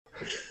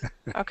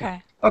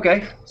Okay.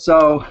 Okay,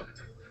 so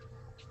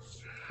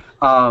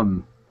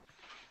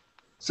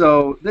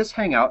so this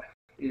Hangout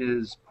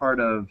is part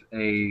of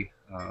an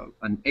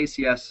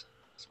ACS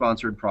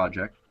sponsored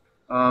project.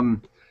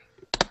 Um,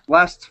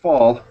 Last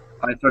fall,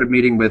 I started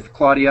meeting with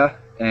Claudia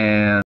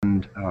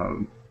and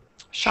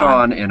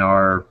Sean in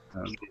our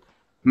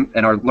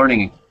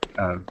learning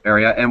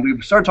area, and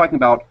we started talking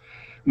about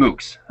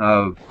MOOCs.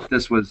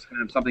 This was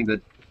kind of something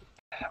that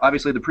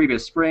obviously the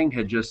previous spring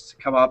had just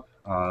come up.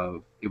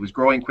 It was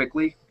growing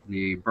quickly,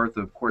 the birth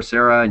of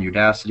Coursera and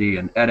Udacity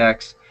and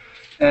edX.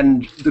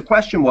 And the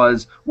question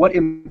was, what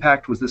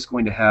impact was this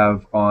going to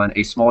have on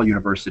a small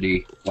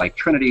university like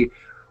Trinity?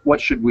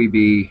 What should we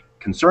be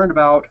concerned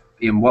about?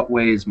 In what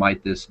ways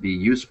might this be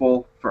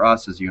useful for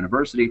us as a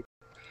university?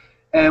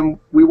 And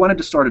we wanted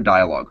to start a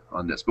dialogue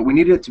on this, but we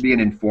needed it to be an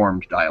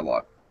informed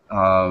dialogue.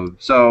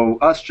 So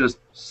us just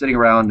sitting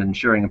around and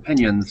sharing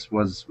opinions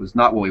was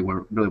not what we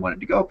really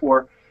wanted to go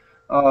for.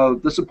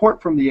 The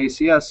support from the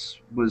ACS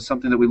was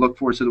something that we looked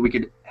for so that we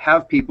could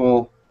have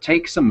people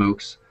take some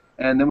MOOCs,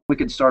 and then we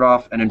could start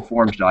off an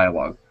informed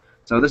dialogue.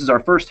 So this is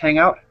our first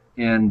Hangout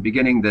in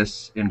beginning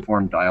this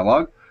informed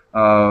dialogue.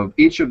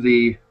 Each of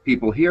the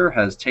people here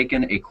has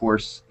taken a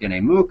course in a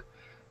MOOC,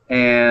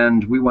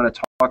 and we want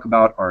to talk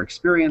about our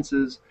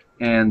experiences,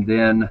 and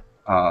then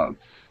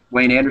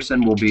Wayne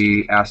Anderson will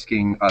be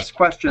asking us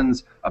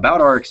questions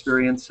about our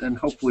experience, and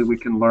hopefully we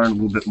can learn a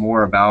little bit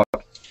more about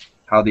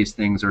how these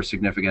things are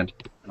significant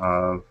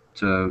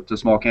to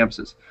small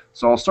campuses.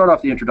 So I'll start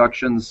off the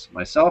introductions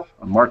myself.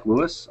 I'm Mark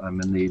Lewis.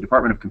 I'm in the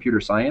Department of Computer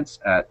Science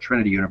at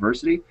Trinity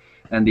University,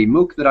 and the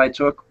MOOC that I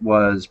took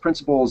was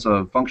Principles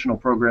of Functional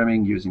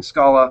Programming Using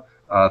Scala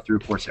through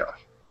Coursera.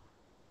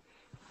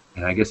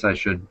 And I guess I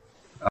should,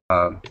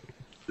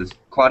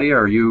 Claudia,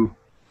 are you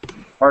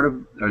part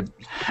of?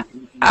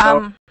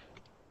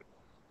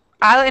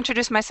 I'll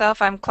introduce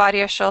myself. I'm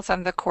Claudia Schultz.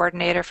 I'm the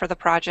coordinator for the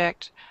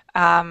project.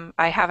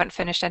 I haven't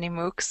finished any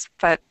MOOCs,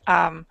 but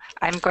I'm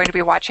going to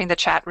be watching the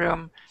chat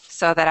room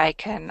so that I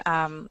can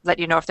let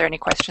you know if there are any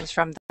questions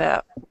from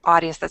the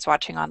audience that's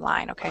watching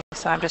online. Okay,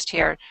 so I'm just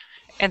here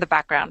in the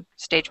background,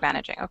 stage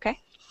managing. Okay.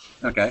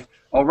 Okay,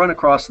 I'll run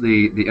across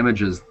the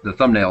images, the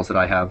thumbnails that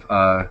I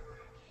have.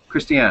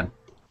 Christiane.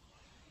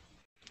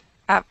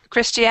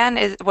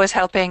 Christiane was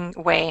helping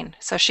Wayne,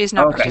 so she's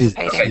not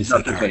participating. Okay,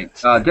 not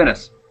participating.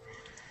 Dennis.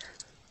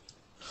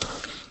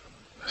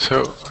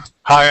 So,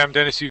 hi, I'm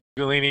Dennis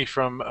Ugolini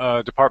from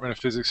Department of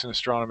Physics and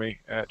Astronomy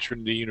at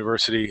Trinity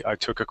University. I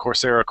took a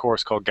Coursera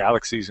course called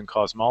Galaxies in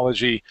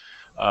Cosmology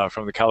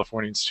from the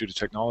California Institute of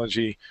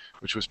Technology,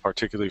 which was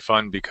particularly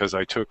fun because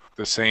I took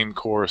the same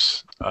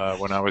course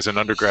when I was an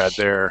undergrad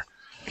there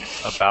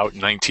about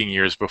 19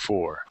 years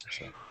before.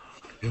 So.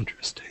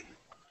 Interesting.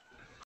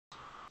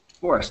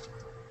 Forrest.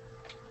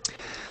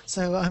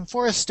 So I'm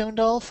Forrest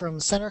Stonedahl from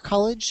Centre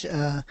College,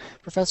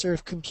 professor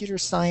of computer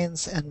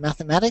science and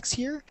mathematics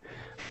here.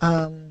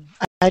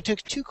 I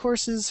took 2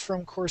 courses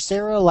from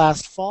Coursera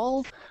last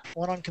fall,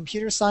 one on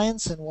computer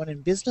science and one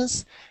in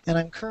business, and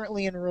I'm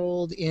currently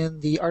enrolled in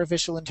the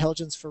Artificial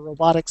Intelligence for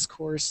Robotics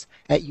course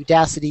at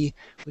Udacity,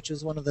 which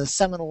was one of the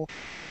seminal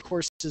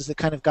courses that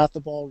kind of got the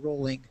ball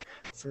rolling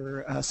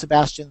for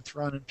Sebastian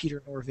Thrun and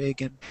Peter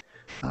Norvig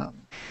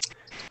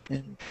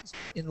and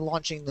in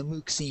launching the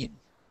MOOC scene.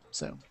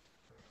 So.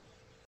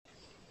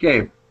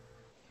 Gabe.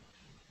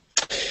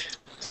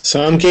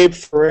 So I'm Gabe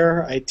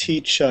Ferrer. I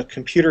teach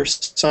computer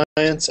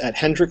science at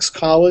Hendrix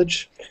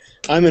College.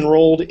 I'm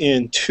enrolled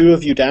in 2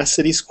 of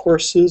Udacity's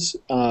courses,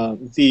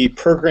 the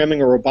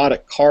Programming a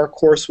Robotic Car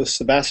course with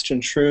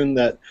Sebastian Thrun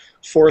that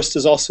Forrest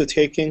is also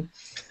taking.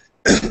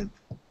 I've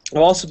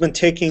also been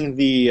taking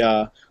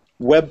the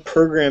web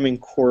programming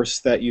course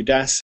that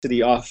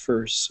Udacity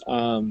offers,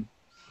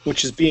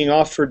 which is being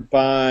offered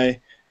by,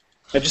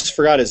 I just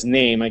forgot his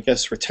name. I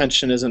guess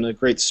retention isn't a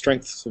great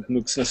strength of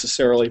MOOCs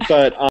necessarily,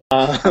 but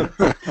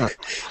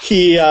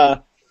he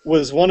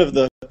was one of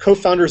the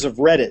co-founders of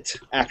Reddit,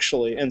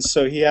 actually, and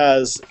so he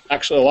has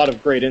actually a lot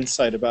of great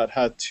insight about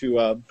how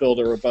to build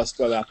a robust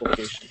web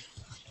application.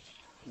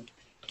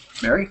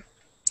 Mary?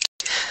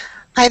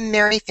 I'm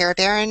Mary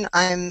Fairbairn.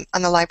 I'm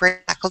on the library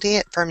faculty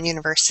at Furman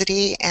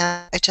University,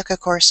 and I took a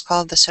course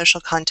called The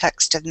Social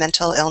Context of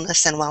Mental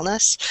Illness and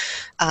Wellness,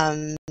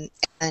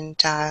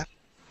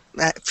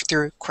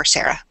 through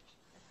Coursera.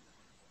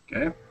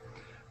 Okay.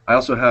 I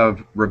also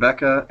have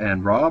Rebecca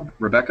and Rob.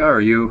 Rebecca, are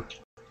you?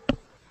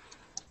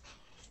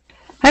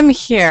 I'm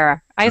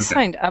here. I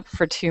signed up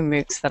for 2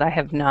 MOOCs that I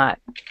have not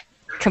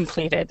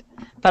completed,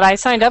 but I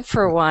signed up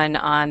for one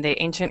on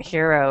the Ancient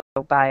Hero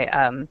by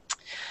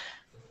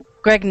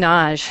Greg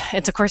Naj.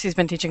 It's a course he's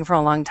been teaching for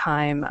a long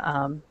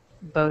time,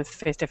 both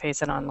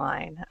face-to-face and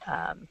online.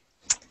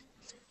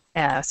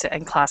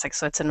 And classics,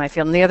 so it's in my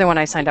field. And the other one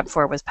I signed up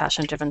for was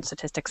Passion-Driven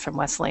Statistics from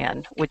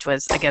Wesleyan, which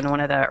was, again, one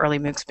of the early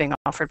MOOCs being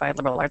offered by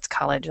Liberal Arts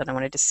College, and I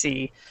wanted to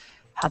see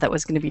how that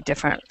was going to be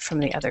different from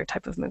the other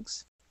type of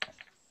MOOCs.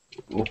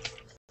 Cool.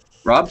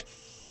 Rob?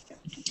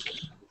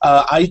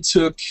 I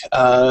took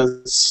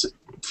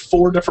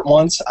 4 different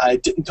ones. I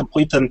didn't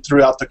complete them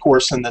throughout the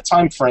course in the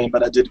time frame,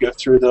 but I did go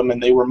through them,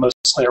 and they were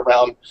mostly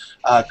around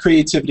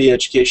creativity,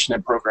 education,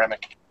 and programming.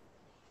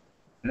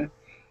 Okay.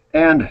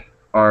 And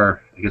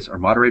our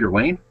moderator,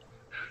 Wayne?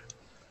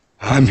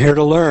 I'm here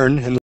to learn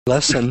and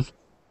listen.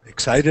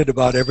 Excited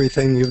about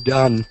everything you've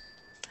done.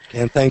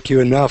 Can't thank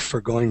you enough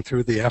for going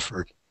through the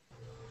effort.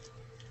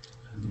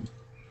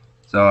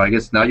 So I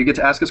guess now you get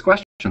to ask us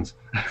questions.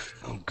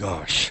 Oh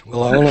gosh.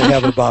 Well, I only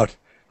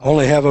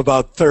have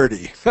about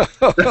 30.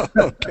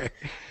 Okay.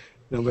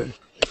 No, but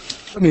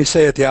let me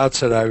say at the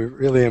outset, I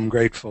really am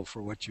grateful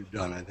for what you've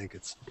done. I think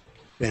it's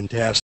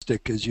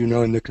fantastic. As you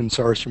know, in the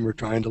consortium, we're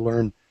trying to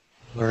learn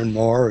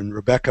more. And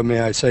Rebecca,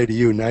 may I say to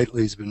you,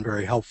 Knightley's been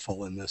very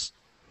helpful in this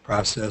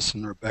process,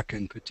 and Rebecca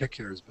in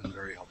particular has been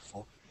very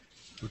helpful.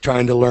 We're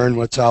trying to learn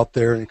what's out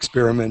there and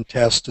experiment,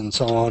 test, and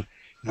so on.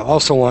 And I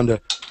also want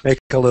to make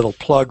a little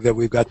plug that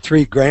we've got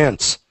 3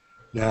 grants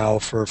now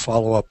for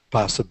follow-up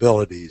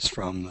possibilities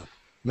from the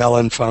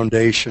Mellon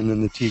Foundation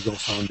and the Teagle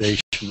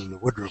Foundation and the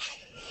Woodruff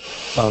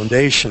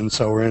Foundation,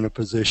 so we're in a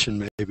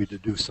position maybe to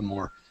do some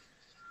more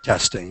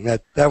testing.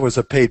 That was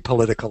a paid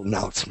political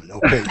announcement.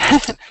 Okay,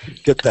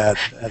 get that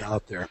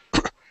out there.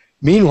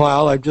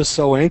 Meanwhile, I'm just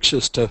so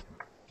anxious to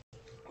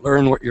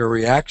learn what your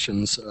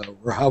reactions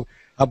were. How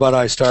about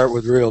I start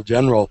with real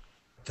general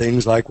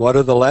things like, what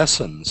are the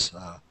lessons?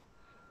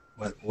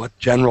 What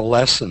general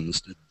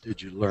lessons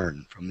did you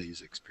learn from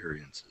these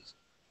experiences?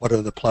 What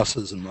are the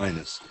pluses and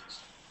minuses?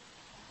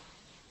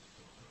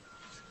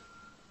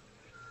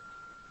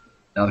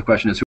 Now the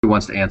question is, who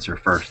wants to answer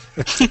first?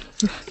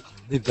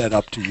 Leave that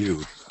up to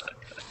you.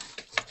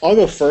 I'll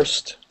go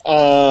first.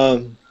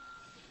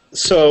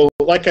 So,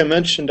 like I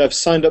mentioned, I've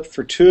signed up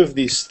for 2 of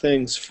these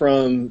things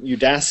from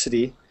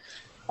Udacity.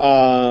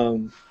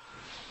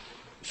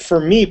 For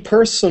me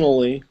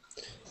personally,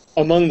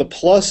 among the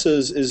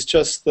pluses is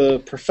just the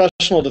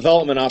professional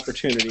development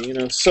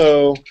opportunity.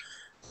 So,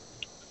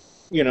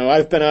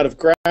 I've been out of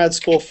grad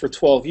school for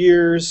 12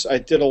 years. I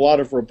did a lot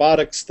of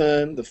robotics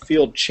then. The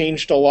field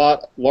changed a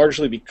lot,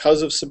 largely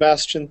because of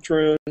Sebastian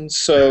Thrun.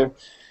 So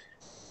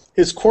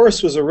his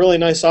course was a really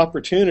nice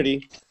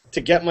opportunity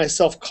to get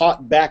myself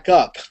caught back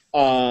up.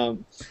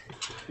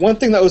 One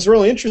thing that was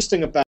really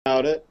interesting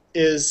about it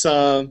is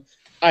I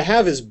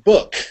have his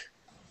book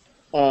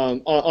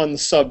on the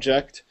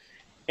subject,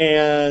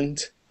 and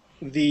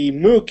the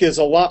MOOC is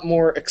a lot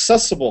more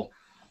accessible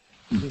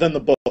than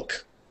the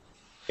book,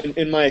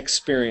 in my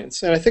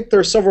experience. And I think there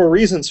are several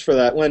reasons for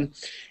that. When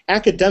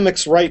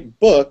academics write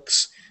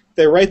books,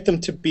 they write them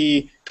to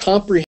be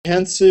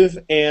comprehensive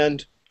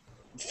and,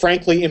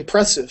 frankly,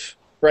 impressive,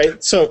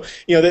 right? So,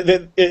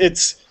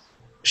 it's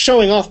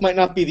showing off might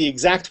not be the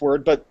exact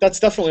word, but that's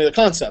definitely the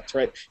concept,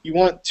 right? You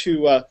want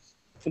to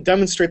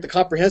demonstrate the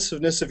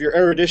comprehensiveness of your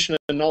erudition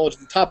and knowledge of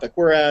the topic,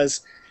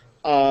 whereas,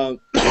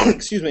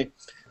 excuse me,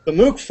 the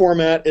MOOC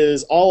format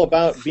is all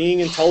about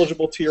being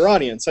intelligible to your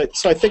audience.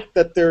 So I think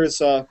that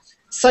there's a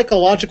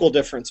psychological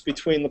difference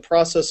between the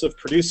process of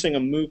producing a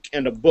MOOC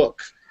and a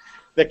book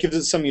that gives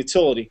it some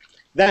utility.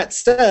 That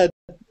said,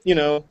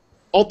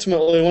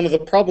 ultimately one of the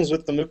problems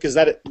with the MOOC is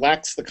that it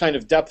lacks the kind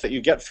of depth that you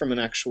get from an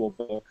actual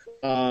book.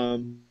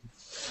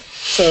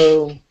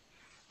 So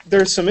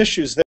there's some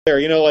issues there.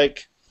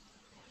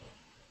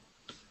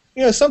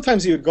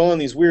 Sometimes you would go on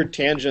these weird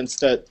tangents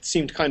that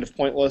seemed kind of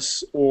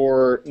pointless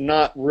or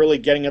not really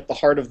getting at the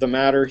heart of the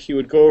matter. He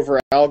would go over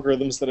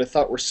algorithms that I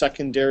thought were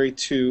secondary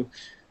to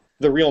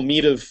the real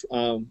meat of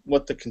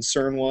what the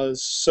concern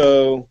was.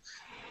 So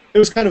it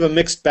was kind of a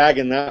mixed bag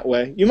in that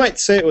way. You might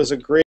say it was a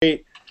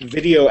great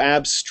video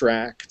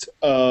abstract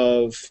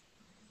of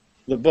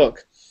the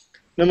book.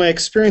 Now, my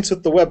experience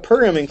with the web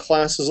programming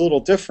class is a little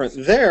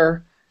different.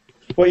 There,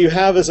 what you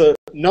have is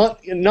not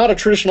a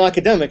traditional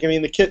academic. I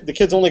mean, the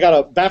kid's only got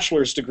a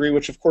bachelor's degree,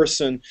 which, of course,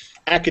 in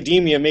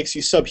academia makes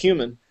you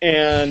subhuman.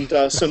 And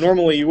so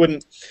normally you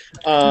wouldn't,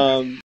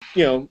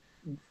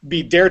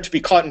 be dared to be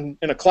caught in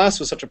a class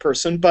with such a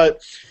person.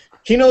 But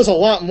he knows a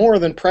lot more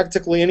than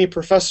practically any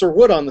professor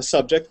would on the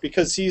subject,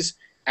 because he's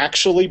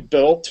actually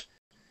built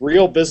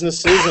real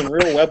businesses and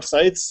real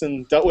websites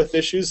and dealt with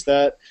issues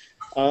that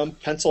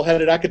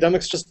pencil-headed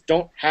academics just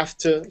don't have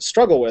to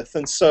struggle with.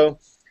 And so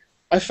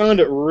I found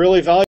it really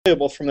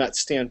valuable from that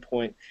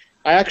standpoint.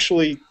 I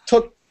actually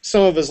took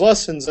some of his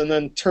lessons and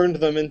then turned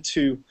them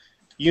into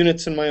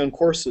units in my own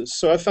courses.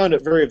 So I found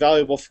it very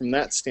valuable from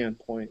that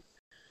standpoint.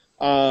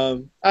 I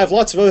have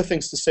lots of other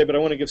things to say, but I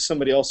want to give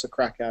somebody else a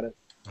crack at it.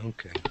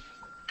 Okay.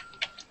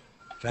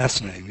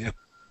 Fascinating. Yeah.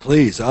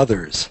 Please,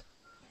 others.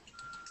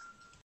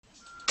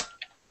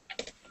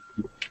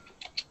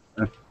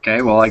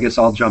 Okay, well, I guess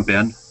I'll jump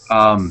in.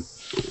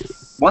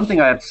 One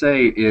thing I have to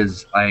say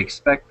is I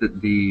expect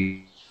that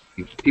the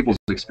people's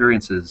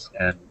experiences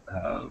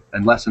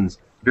and lessons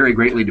vary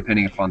greatly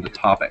depending upon the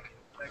topic.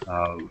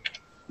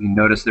 You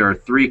notice there are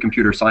 3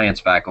 computer science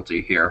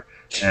faculty here,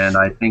 and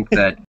I think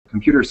that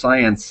computer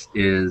science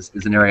is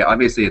an area,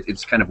 obviously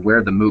it's kind of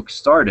where the MOOC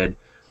started,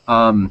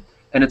 and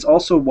it's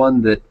also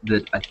one that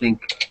I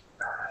think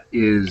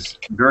is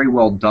very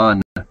well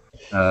done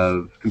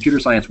computer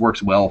science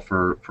works well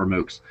for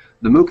MOOCs.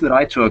 The MOOC that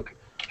I took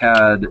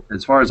had,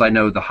 as far as I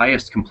know, the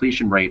highest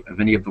completion rate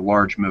of any of the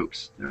large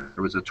MOOCs. There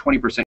was a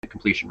 20%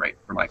 completion rate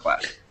for my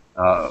class,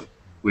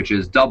 which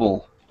is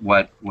double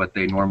what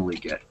they normally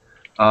get.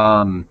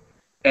 And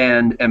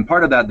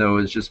part of that, though,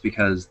 is just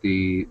because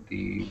I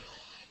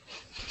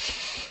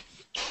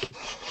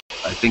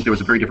think there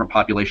was a very different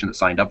population that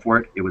signed up for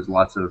it. It was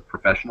lots of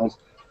professionals.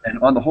 And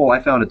on the whole,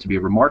 I found it to be a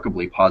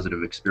remarkably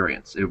positive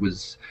experience. It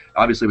was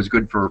obviously it was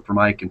good for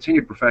my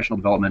continued professional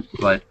development,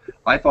 but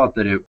I thought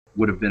that it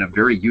would have been a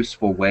very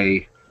useful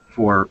way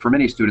for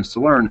many students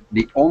to learn.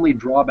 The only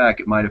drawback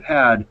it might have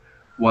had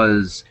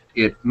was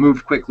it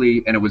moved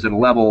quickly, and it was at a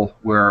level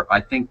where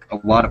I think a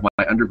lot of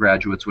my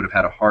undergraduates would have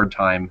had a hard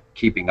time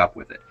keeping up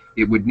with it.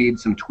 It would need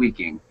some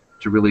tweaking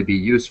to really be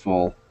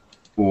useful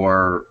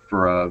for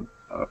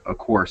a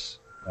course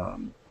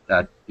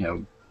that, you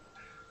know,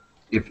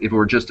 if it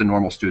were just a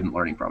normal student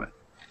learning from it.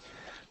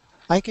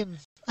 I can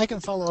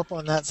follow up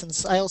on that,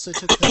 since I also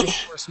took the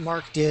same course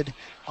Mark did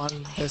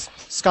on the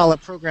Scala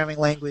programming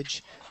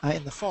language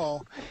in the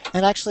fall.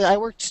 And actually, I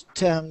worked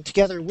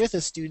together with a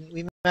student.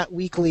 We met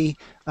weekly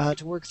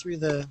to work through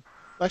the.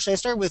 Actually, I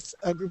started with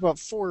a group of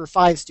 4 or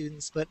 5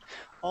 students, but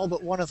all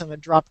but one of them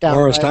had dropped out.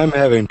 Forrest, I'm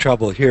having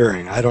trouble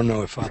hearing. I don't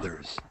know if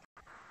others.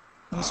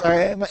 I'm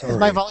sorry. Is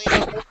my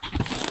volume okay?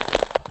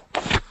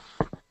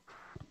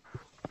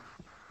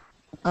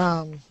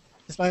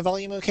 Is my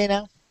volume okay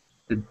now?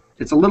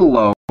 It's a little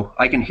low.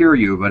 I can hear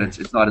you, but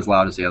it's not as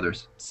loud as the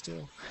others.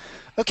 Still.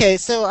 Okay,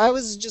 so I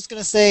was just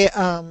going to say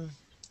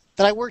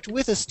that I worked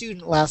with a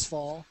student last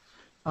fall,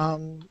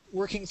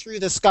 working through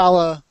the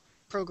Scala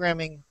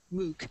programming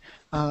MOOC.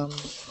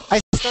 I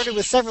started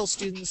with several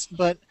students,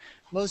 but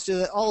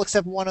all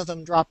except one of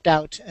them dropped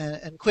out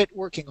and quit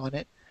working on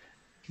it.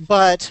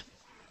 But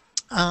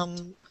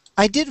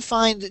I did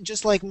find,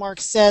 just like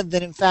Mark said,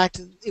 that in fact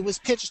it was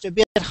pitched a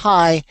bit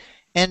high.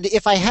 And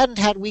if I hadn't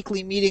had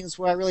weekly meetings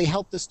where I really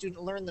helped the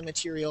student learn the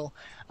material,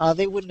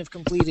 they wouldn't have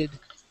completed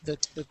the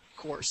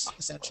course,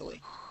 essentially.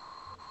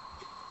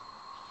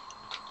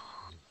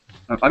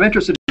 I'm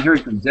interested in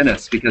hearing from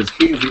Dennis, because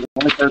he is the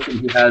only person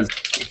who has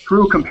a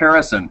true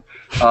comparison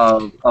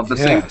of the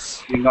same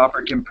being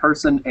offered in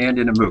person and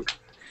in a MOOC.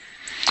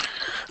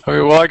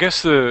 Okay, well, I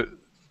guess the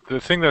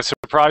thing that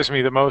surprised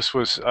me the most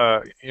was,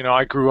 you know,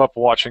 I grew up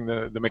watching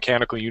the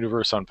Mechanical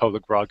Universe on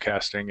public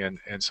broadcasting, and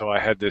so I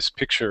had this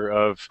picture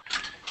of,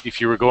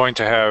 if you were going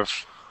to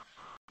have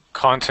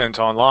content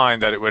online,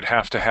 that it would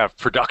have to have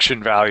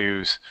production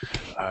values,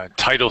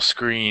 title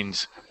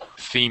screens,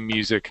 theme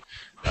music,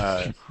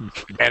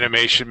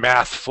 animation,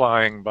 math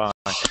flying by,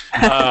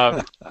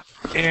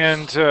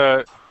 and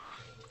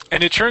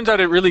it turns out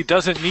it really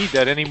doesn't need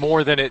that any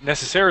more than it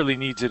necessarily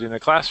needs it in a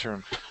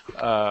classroom.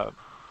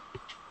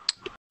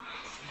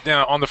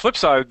 Now, on the flip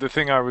side, the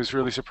thing I was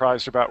really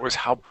surprised about was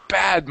how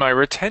bad my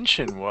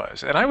retention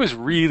was. And I was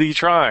really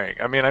trying.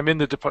 I mean, I'm in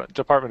the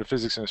Department of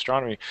Physics and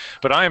Astronomy,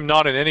 but I am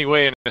not in any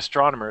way an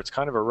astronomer. It's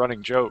kind of a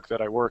running joke that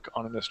I work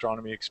on an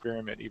astronomy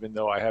experiment, even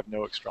though I have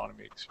no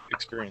astronomy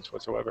experience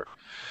whatsoever.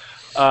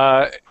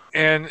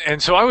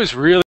 And so I was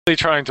really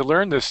trying to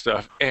learn this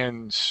stuff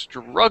and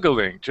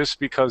struggling just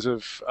because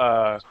of...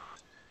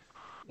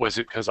 was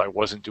it because I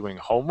wasn't doing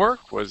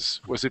homework?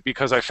 Was it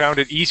because I found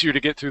it easier to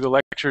get through the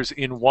lectures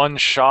in one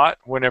shot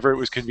whenever it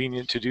was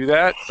convenient to do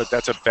that? But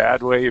that's a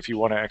bad way if you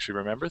want to actually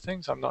remember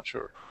things? I'm not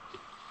sure.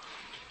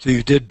 So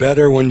you did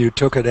better when you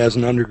took it as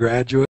an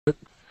undergraduate?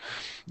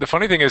 The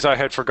funny thing is I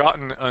had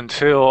forgotten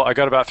until I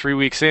got about 3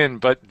 weeks in,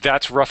 but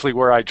that's roughly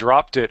where I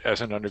dropped it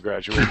as an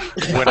undergraduate,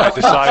 when I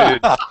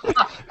decided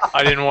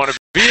I didn't want to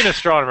be an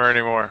astronomer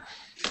anymore.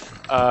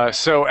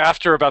 So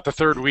after about the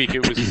 3rd week,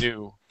 it was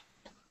new.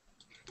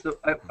 So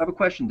I have a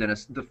question,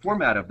 Dennis. The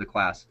format of the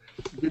class,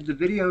 did the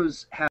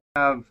videos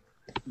have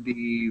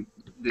the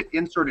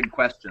inserted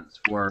questions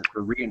for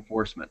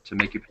reinforcement to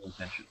make you pay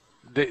attention?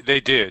 They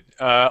did.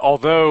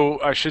 Although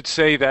I should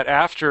say that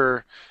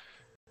after...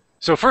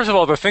 So first of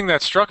all, the thing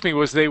that struck me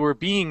was they were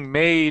being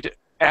made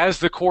as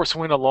the course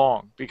went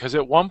along, because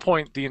at one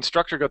point the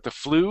instructor got the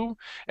flu,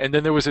 and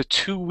then there was a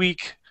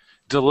 2-week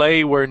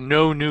delay where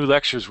no new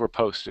lectures were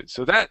posted.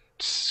 So that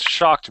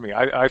shocked me.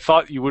 I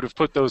thought you would have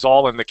put those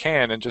all in the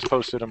can and just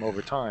posted them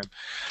over time.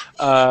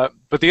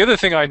 But the other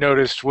thing I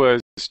noticed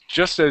was,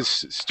 just as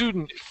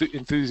student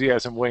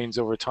enthusiasm wanes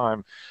over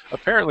time,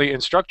 apparently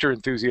instructor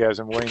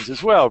enthusiasm wanes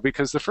as well,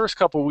 because the first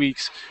couple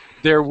weeks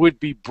there would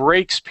be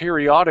breaks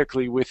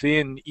periodically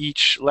within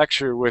each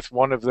lecture with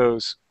one of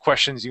those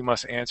questions you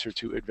must answer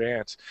to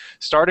advance.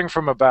 Starting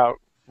from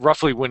about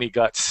roughly when he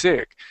got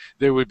sick,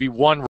 there would be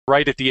one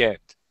right at the end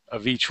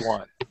of each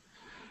one,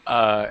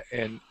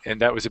 and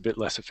that was a bit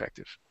less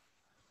effective.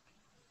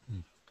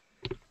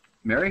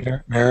 Mary?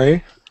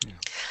 Mary?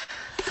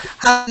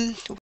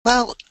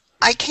 Well,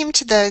 I came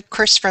to the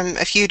course from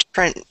a few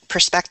different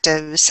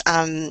perspectives,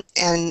 and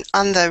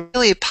on the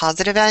really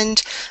positive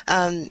end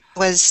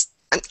was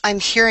I'm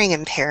hearing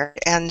impaired,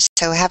 and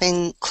so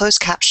having closed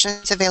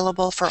captions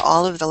available for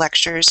all of the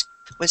lectures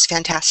was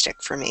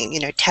fantastic for me. You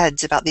know,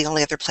 TED's about the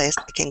only other place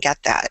I can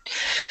get that.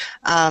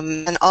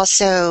 And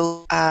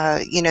also,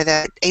 you know,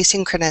 the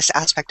asynchronous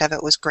aspect of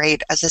it was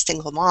great as a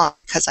single mom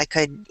because I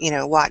could, you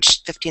know,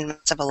 watch 15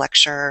 minutes of a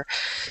lecture,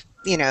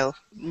 you know,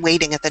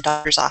 waiting at the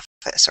doctor's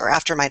office or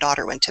after my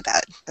daughter went to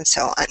bed and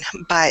so on.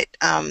 But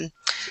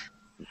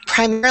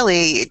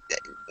primarily,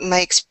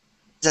 my experience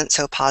isn't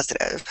so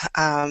positive.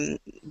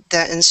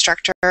 The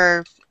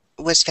instructor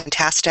was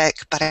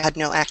fantastic, but I had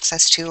no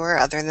access to her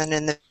other than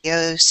in the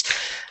videos.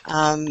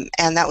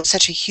 And that was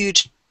such a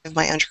huge part of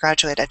my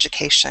undergraduate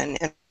education,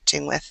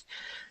 interacting with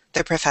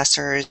the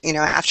professors. You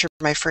know, after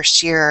my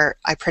first year,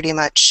 I pretty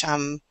much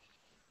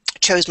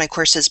chose my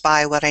courses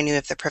by what I knew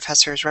of the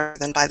professors rather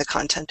than by the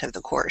content of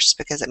the course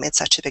because it made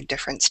such a big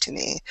difference to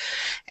me.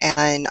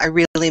 And I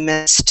really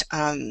missed,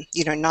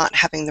 you know, not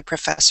having the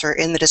professor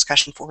in the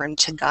discussion forum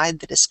to guide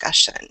the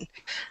discussion.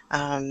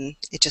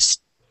 It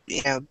just,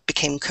 you know,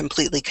 became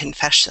completely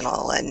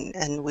confessional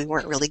and we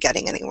weren't really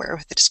getting anywhere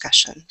with the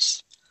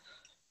discussions.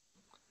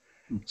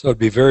 So it'd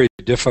be very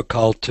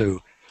difficult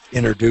to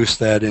introduce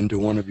that into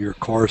one of your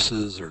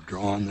courses or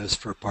draw on this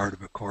for part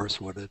of a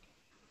course, would it?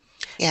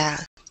 Yeah.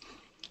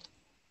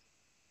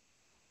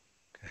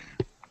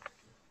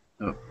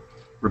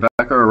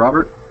 Rebecca or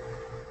Robert?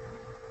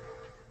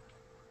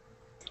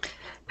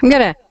 I'm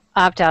going to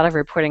opt out of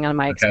reporting on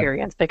my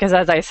experience because,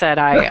 as I said,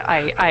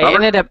 I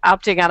ended up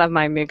opting out of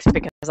my MOOCs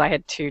because I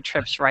had 2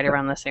 trips right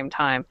around the same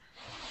time.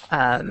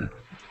 I'm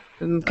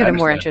kind of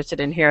more interested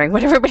in hearing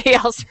what everybody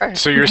else heard.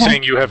 So you're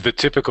saying you have the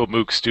typical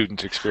MOOC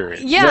student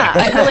experience? Yeah,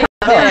 I really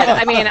did.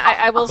 I mean,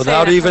 I will say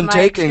without that even from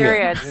my taking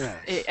experience,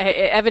 it.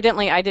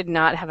 evidently I did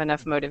not have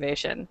enough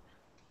motivation.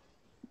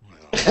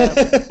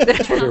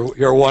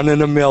 You're one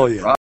in a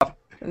million.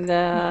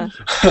 I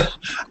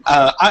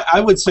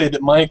would say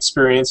that my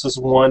experience was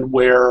one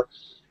where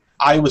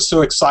I was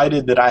so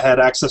excited that I had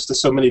access to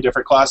so many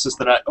different classes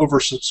that I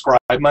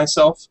oversubscribed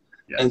myself.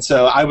 Yeah. And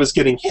so I was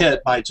getting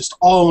hit by just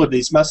all of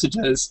these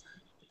messages.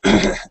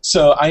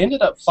 So I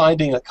ended up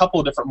finding a couple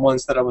of different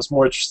ones that I was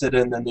more interested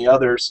in than the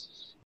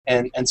others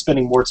and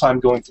spending more time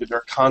going through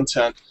their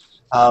content.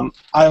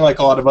 I, like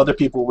a lot of other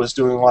people, was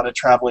doing a lot of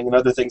traveling and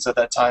other things at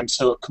that time,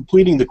 so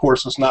completing the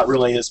course was not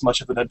really as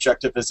much of an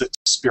objective as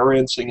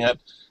experiencing it.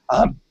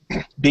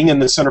 Being in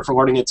the Center for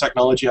Learning and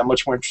Technology, I'm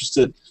much more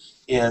interested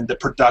in the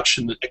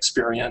production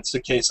experience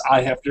in case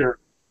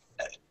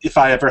if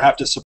I ever have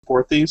to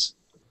support these.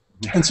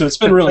 And so it's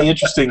been really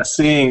interesting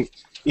seeing,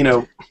 you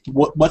know,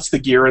 what's the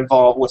gear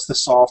involved, what's the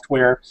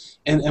software,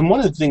 and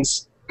one of the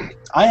things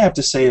I have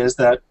to say is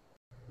that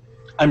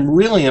I'm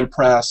really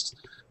impressed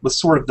with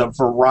sort of the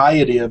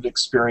variety of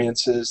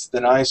experiences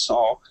that I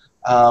saw.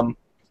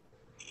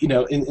 You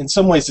know, in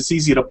some ways it's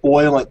easy to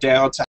boil it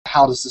down to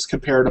how does this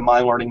compare to my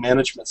learning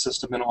management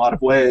system in a lot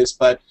of ways,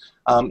 but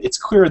it's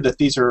clear that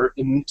these are,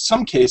 in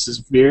some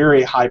cases,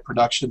 very high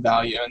production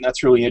value, and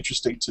that's really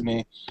interesting to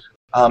me.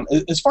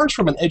 As far as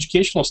from an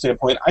educational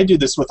standpoint, I do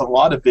this with a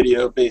lot of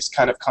video-based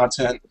kind of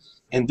content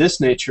in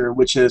this nature,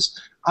 which is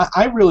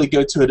I really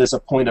go to it as a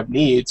point of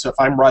need. So if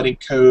I'm writing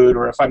code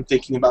or if I'm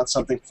thinking about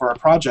something for a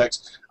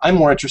project, I'm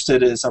more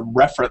interested as a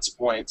reference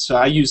point. So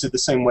I use it the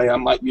same way I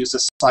might use a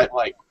site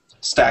like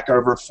Stack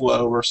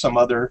Overflow or some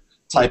other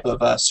type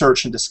of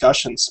search and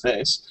discussion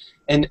space.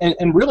 And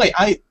really,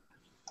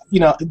 you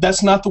know,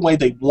 that's not the way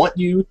they want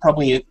you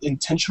probably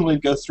intentionally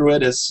to go through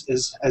it as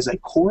a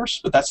course,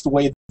 but that's the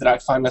way that I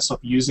find myself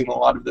using a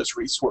lot of those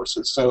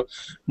resources. So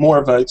more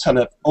of a kind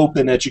of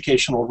open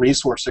educational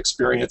resource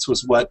experience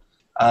was what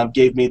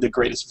gave me the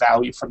greatest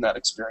value from that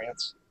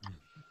experience.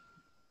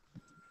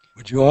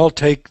 Would you all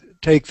take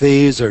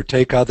these or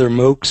take other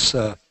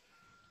MOOCs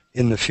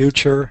in the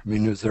future? I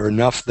mean, is there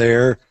enough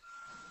there,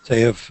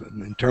 say,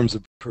 in terms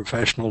of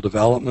professional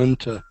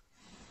development?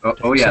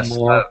 Oh yes.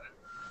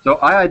 So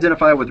I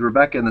identify with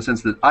Rebecca in the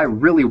sense that I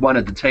really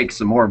wanted to take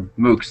some more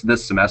MOOCs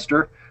this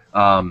semester,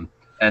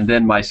 and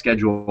then my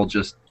schedule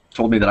just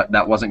told me that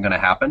that wasn't going to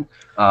happen.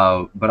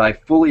 But I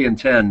fully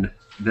intend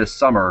this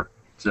summer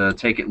to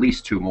take at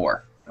least 2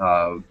 more.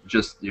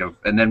 Just, you know,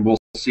 and then we'll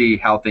see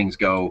how things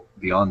go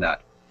beyond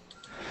that.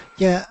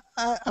 Yeah,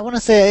 I want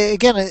to say,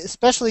 again,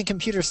 especially in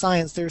computer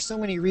science, there are so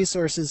many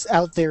resources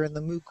out there in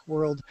the MOOC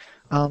world.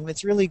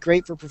 It's really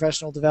great for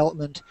professional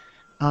development.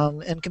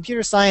 And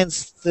computer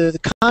science, the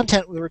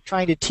content we were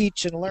trying to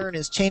teach and learn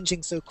is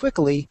changing so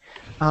quickly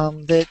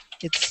that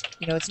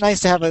it's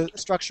nice to have a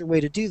structured way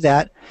to do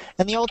that.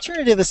 And the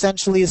alternative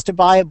essentially is to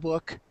buy a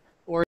book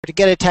or to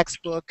get a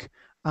textbook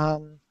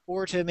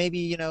or to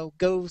maybe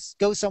go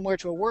somewhere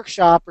to a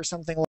workshop or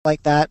something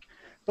like that.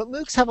 But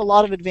MOOCs have a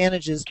lot of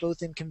advantages,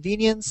 both in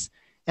convenience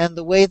and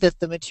the way that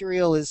the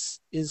material is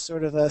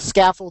sort of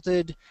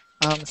scaffolded,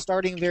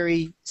 starting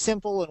very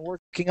simple and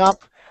working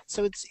up.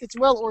 So it's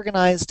well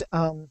organized.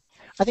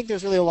 I think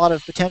there's really a lot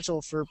of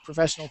potential for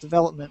professional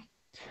development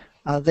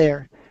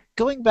there.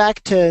 Going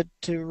back to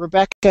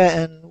Rebecca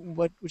and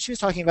what she was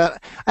talking about,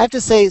 I have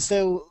to say,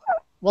 so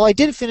while I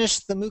did finish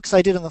the MOOCs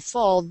I did in the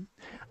fall,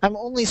 I'm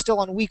only still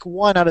on week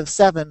 1 out of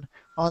 7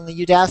 on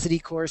the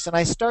Udacity course, and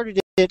I started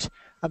it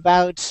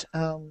about,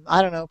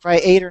 I don't know,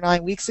 probably 8 or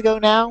 9 weeks ago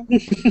now.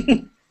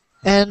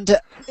 And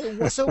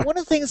so one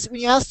of the things,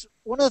 when you ask,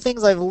 one of the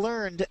things I've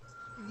learned,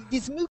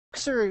 these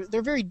MOOCs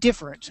they're very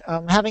different.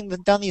 Having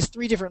done these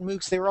 3 different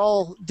MOOCs, they were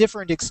all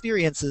different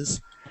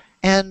experiences.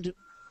 And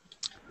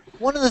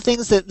one of the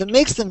things that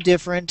makes them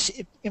different,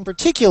 in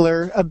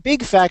particular, a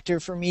big factor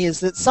for me is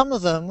that some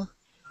of them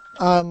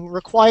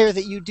require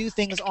that you do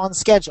things on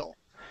schedule.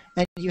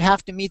 And you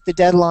have to meet the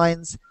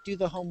deadlines, do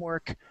the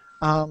homework,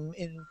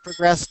 and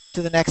progress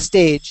to the next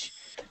stage.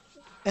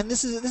 And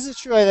this is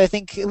true, I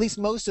think, at least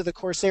most of the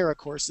Coursera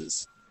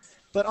courses.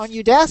 But on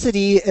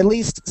Udacity, at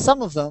least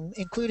some of them,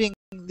 including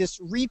this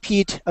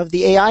repeat of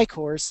the AI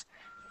course,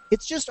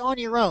 it's just on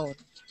your own.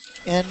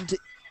 And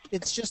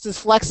it's just as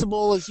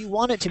flexible as you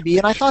want it to be.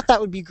 And I thought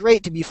that would be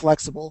great to be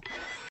flexible.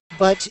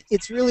 But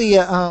it's really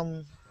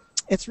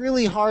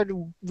hard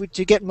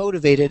to get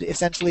motivated,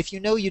 essentially. If you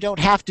know you don't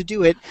have to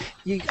do it,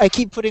 I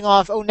keep putting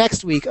off, oh,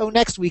 next week, oh,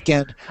 next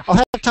weekend. I'll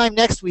have time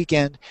next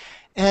weekend.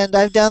 And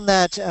I've done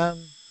that,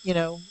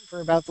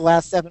 for about the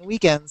last 7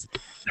 weekends.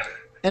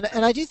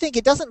 And I do think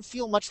it doesn't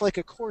feel much like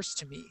a course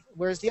to me,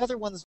 whereas the other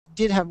ones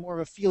did have more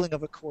of a feeling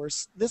of a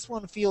course. This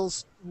one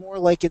feels more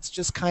like it's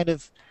just kind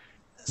of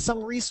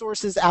some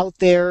resources out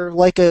there,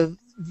 like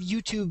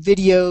YouTube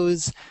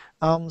videos,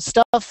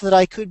 stuff that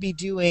I could be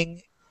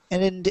doing.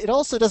 And it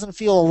also doesn't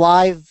feel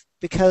alive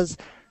because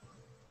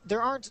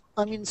there aren't,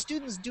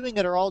 students doing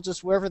it are all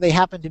just wherever they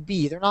happen to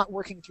be. They're not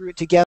working through it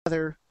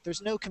together.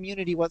 There's no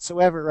community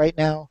whatsoever right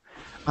now,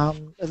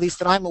 at least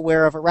that I'm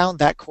aware of, around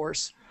that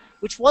course,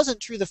 which wasn't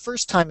true the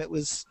first time it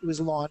was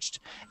launched.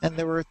 And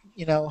there were,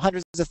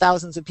 hundreds of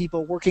thousands of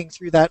people working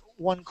through that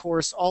one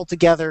course all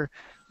together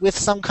with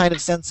some kind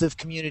of sense of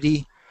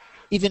community,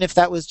 even if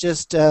that was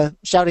just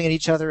shouting at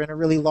each other in a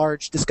really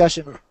large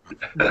discussion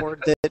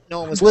board that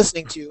no one was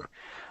listening to.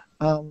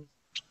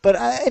 But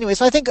anyway,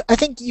 so I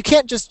think you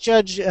can't just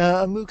judge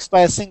MOOCs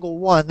by a single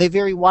one. They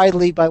vary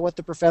widely by what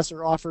the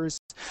professor offers,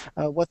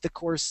 what the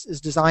course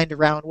is designed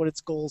around, what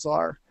its goals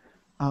are.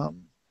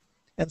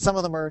 And some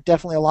of them are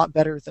definitely a lot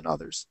better than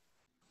others.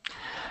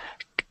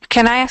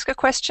 Can I ask a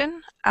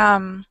question?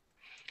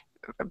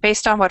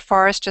 Based on what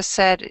Forrest just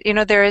said,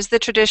 there is the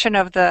tradition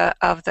of the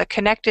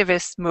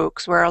connectivist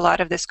MOOCs, where a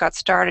lot of this got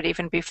started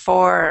even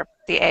before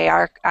the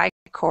AI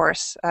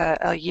course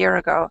a year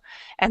ago.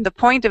 And the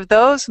point of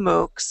those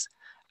MOOCs,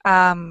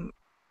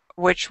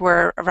 which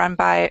were run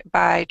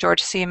by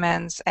George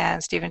Siemens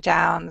and Stephen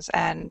Downes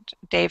and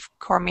Dave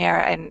Cormier,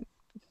 and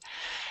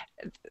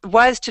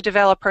was to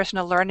develop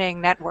personal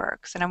learning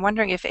networks. And I'm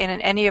wondering if in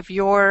any of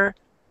your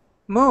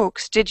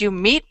MOOCs, did you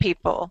meet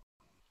people?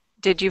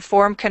 Did you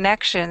form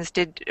connections?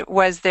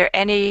 Was there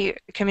any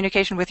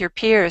communication with your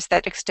peers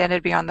that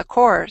extended beyond the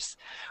course?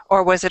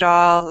 Or was it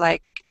all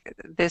like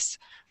this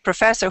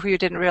professor who you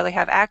didn't really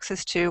have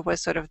access to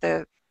was sort of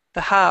the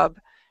hub,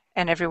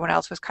 and everyone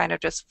else was kind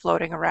of just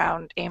floating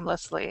around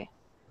aimlessly?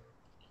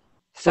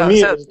 For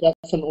me, it was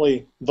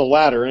definitely the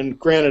latter. And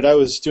granted, I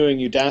was doing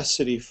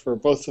Udacity for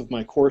both of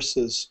my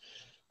courses.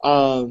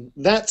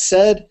 That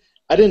said,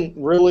 I didn't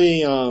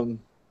really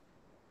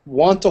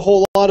want a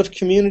whole lot of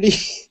community.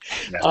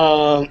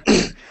 I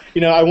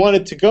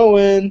wanted to go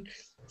in,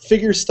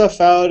 figure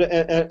stuff out,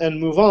 and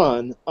move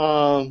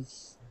on.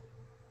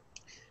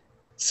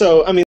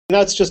 So,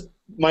 that's just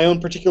my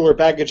own particular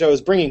baggage I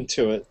was bringing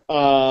to it.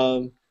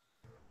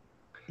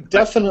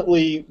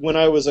 Definitely, when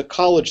I was a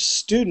college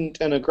student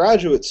and a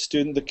graduate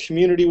student, the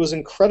community was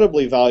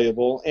incredibly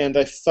valuable, and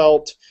I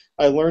felt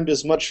I learned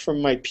as much from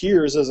my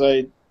peers as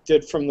I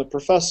did from the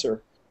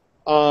professor.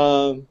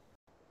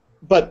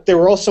 But they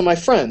were also my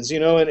friends,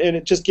 and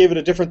it just gave it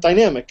a different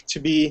dynamic to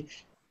be,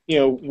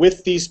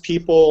 with these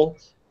people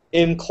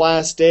in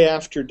class day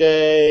after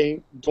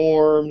day,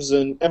 dorms,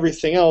 and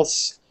everything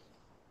else.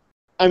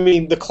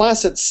 The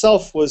class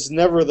itself was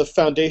never the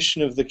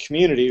foundation of the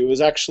community. It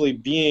was actually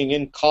being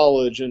in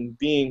college and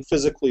being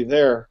physically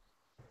there.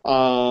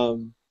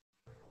 With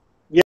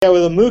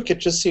a MOOC, it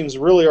just seems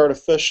really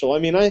artificial.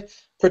 I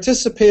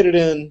participated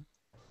in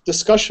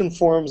discussion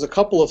forums a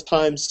couple of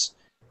times,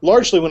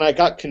 largely when I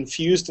got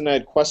confused and I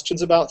had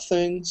questions about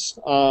things.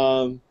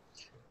 And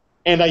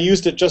I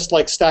used it just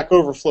like Stack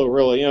Overflow,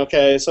 really.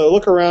 Okay, so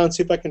look around,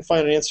 see if I can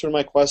find an answer to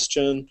my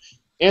question.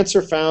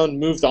 Answer found,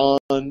 moved on,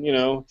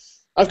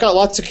 I've got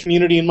lots of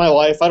community in my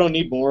life. I don't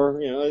need more.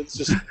 It's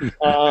just,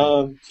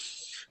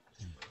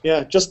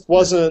 just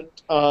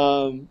wasn't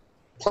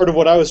part of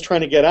what I was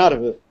trying to get out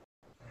of it.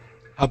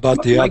 How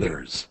about the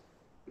others?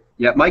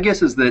 Yeah, my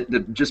guess is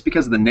that just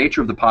because of the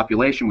nature of the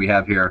population we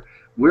have here,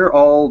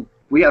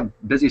 we have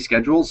busy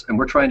schedules, and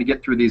we're trying to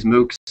get through these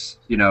MOOCs,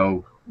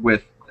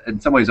 with, in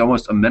some ways,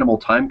 almost a minimal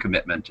time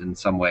commitment in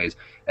some ways,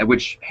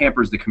 which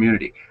hampers the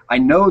community. I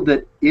know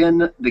that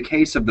in the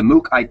case of the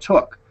MOOC I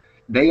took,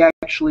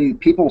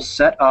 people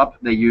set up,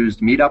 they used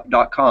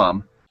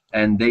meetup.com,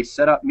 and they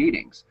set up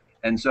meetings.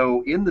 And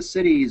so in the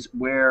cities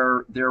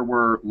where there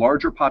were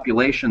larger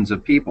populations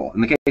of people,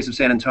 in the case of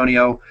San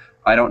Antonio,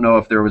 I don't know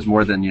if there was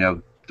more than,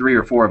 3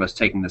 or 4 of us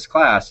taking this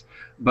class.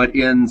 But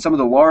in some of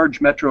the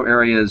large metro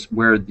areas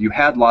where you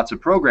had lots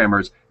of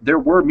programmers, there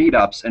were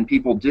meetups and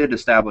people did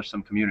establish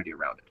some community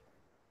around it.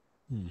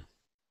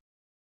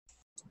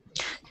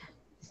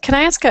 Can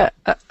I ask a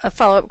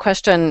follow-up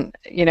question?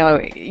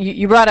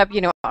 You brought up,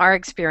 our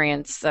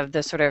experience of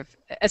this sort of,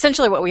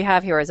 essentially what we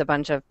have here is a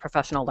bunch of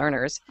professional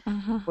learners.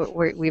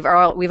 We've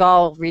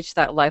all reached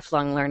that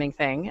lifelong learning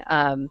thing.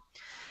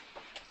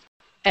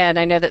 And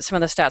I know that some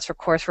of the stats for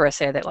Coursera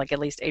say that like at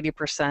least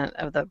 80%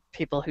 of the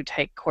people who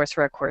take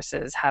Coursera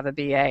courses have a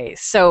BA.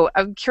 So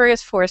I'm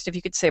curious, Forrest, if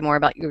you could say more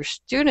about your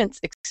students'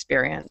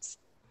 experience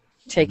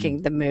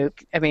taking the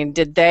MOOC. I mean,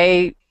 did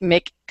they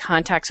make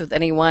contacts with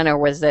anyone, or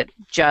was it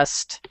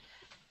just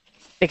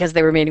because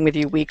they were meeting with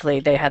you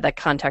weekly, they had that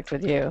contact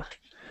with you?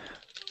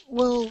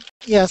 Well,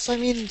 yes. I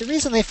mean, the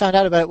reason they found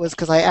out about it was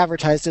because I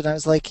advertised it. I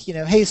was like,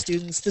 hey,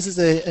 students, this is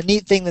a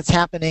neat thing that's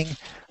happening.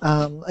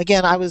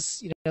 Again, I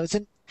was,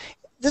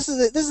 this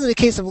is a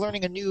case of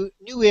learning a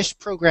newish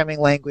programming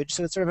language,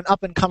 so it's sort of an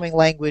up-and-coming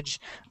language,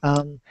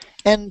 and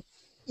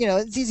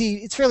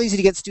it's fairly easy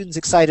to get students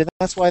excited.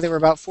 That's why there were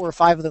about 4 or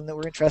 5 of them that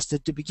were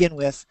interested to begin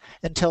with,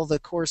 until the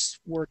course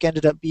work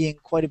ended up being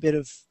quite a bit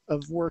of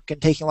work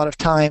and taking a lot of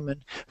time.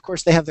 And of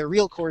course, they have their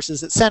real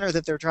courses at Center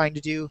that they're trying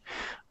to do,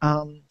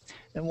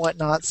 and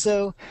whatnot.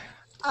 So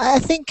I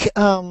think,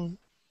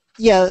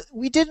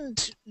 we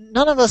didn't.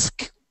 None of us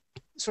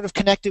sort of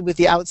connected with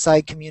the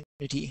outside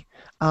community.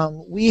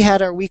 We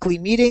had our weekly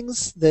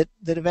meetings that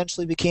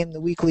eventually became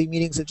the weekly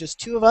meetings of just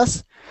 2 of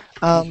us,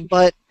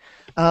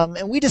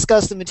 and we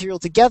discussed the material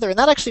together, and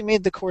that actually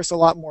made the course a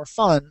lot more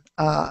fun.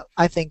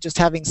 I think just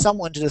having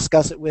someone to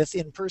discuss it with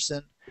in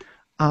person,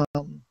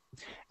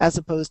 as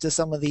opposed to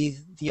some of the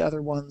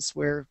other ones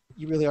where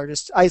you really are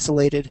just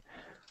isolated.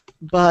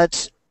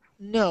 But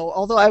no,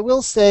 although I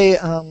will say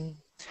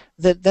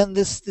that then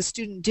this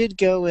student did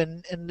go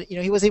and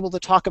he was able to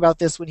talk about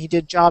this when he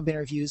did job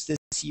interviews this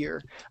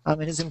year,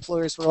 and his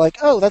employers were like,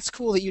 "Oh, that's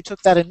cool that you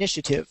took that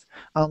initiative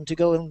to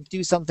go and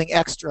do something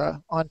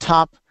extra on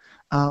top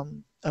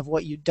of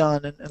what you'd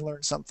done and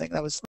learn something."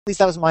 At least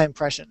that was my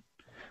impression,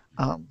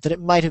 that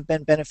it might have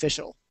been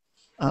beneficial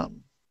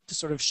to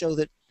sort of show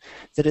that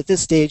at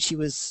this stage he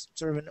was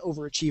sort of an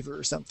overachiever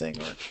or something.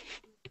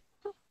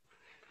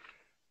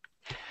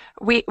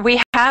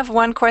 We have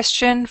one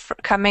question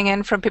coming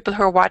in from people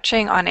who are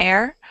watching on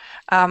air.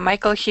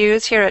 Michael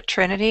Hughes here at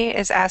Trinity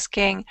is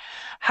asking,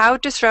 how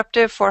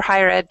disruptive for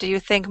higher ed do you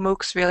think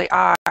MOOCs really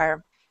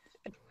are?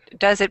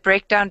 Does it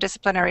break down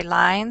disciplinary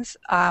lines,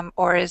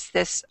 or is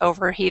this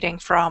overheating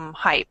from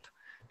hype?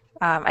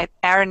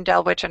 Aaron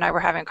Delwich and I were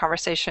having a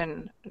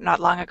conversation not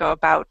long ago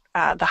about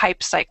the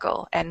hype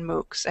cycle and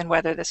MOOCs and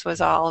whether this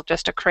was all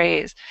just a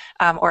craze,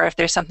 or if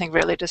there's something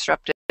really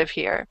disruptive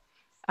here.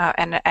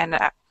 And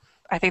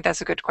I think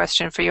that's a good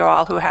question for you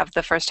all who have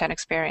the first-hand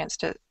experience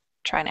to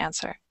try and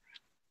answer.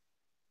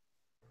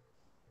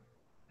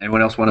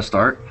 Anyone else want to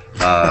start?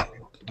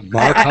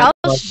 Mark.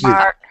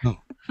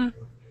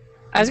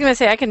 I was going to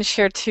say I can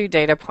share 2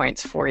 data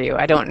points for you.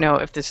 I don't know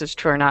if this is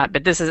true or not,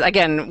 but this is,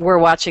 again, we're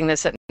watching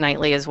this at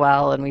Nightly as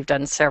well, and we've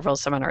done several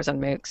seminars on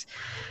MOOCs.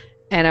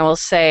 And I will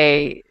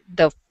say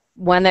the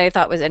one that I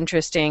thought was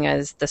interesting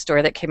is the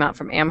story that came out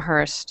from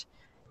Amherst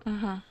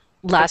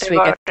last week,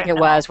 I think it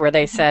was, where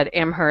they said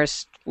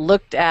Amherst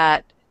looked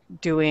at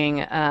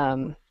doing,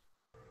 I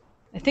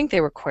think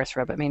they were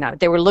Coursera, but may not.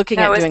 They were looking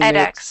at doing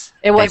edX.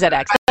 It was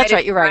edX. That's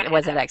right, you're right, it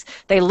was edX.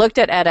 They looked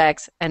at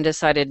edX and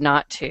decided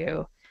not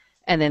to.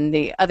 And then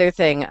the other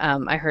thing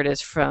I heard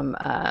is from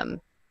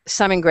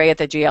Simon Gray at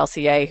the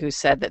GLCA, who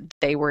said that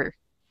they were,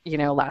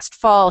 last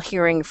fall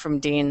hearing from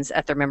deans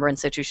at their member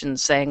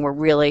institutions saying, we're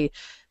really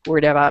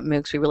worried about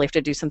MOOCs, we really have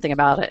to do something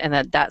about it, and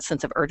that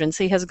sense of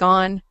urgency has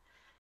gone.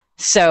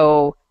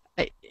 So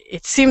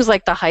it seems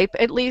like the hype,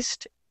 at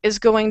least, is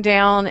going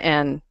down,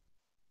 and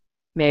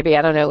maybe,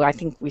 I don't know, I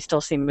think we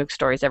still see MOOC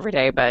stories every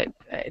day, but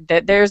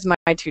there's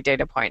my 2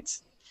 data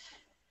points.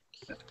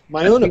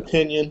 My own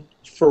opinion,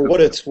 for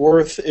what it's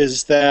worth,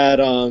 is that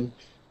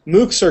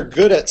MOOCs are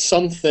good at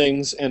some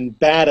things and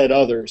bad at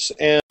others.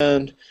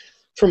 And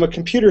from a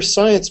computer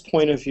science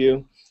point of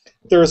view,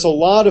 there's a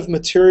lot of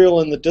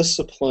material in the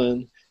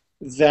discipline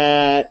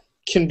that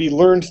can be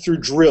learned through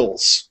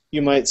drills,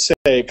 you might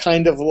say,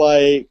 kind of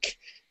like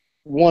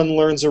one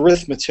learns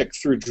arithmetic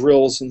through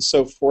drills and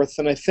so forth.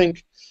 And I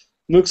think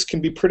MOOCs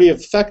can be pretty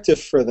effective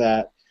for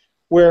that.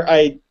 Where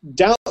I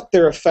doubt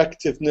their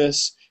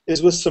effectiveness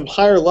is with some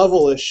higher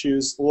level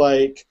issues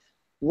like,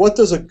 what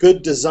does a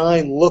good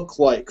design look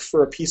like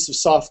for a piece of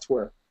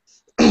software?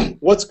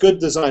 What's good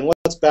design?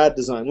 What's bad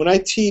design? When I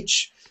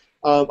teach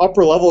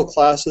upper level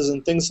classes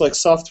and things like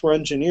software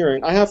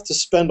engineering, I have to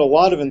spend a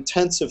lot of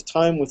intensive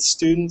time with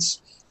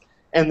students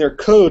and their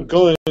code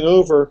going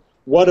over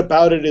what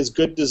about it is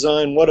good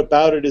design, what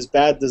about it is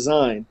bad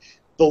design.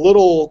 The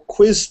little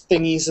quiz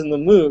thingies in the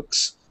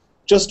MOOCs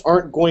just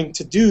aren't going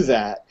to do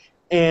that.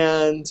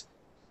 And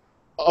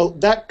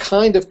that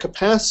kind of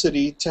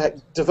capacity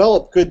to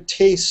develop good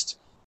taste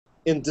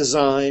in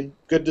design,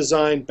 good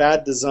design,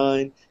 bad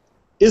design,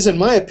 is, in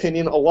my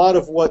opinion, a lot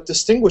of what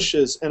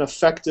distinguishes an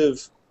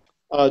effective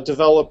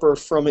developer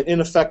from an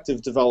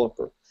ineffective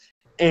developer.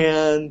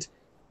 And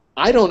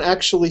I don't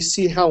actually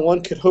see how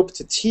one could hope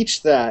to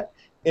teach that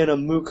in a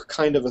MOOC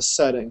kind of a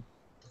setting.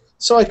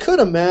 So I could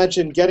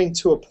imagine getting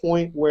to a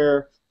point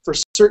where for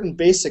certain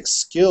basic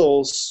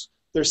skills,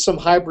 there's some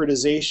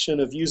hybridization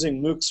of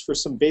using MOOCs for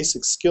some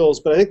basic skills,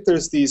 but I think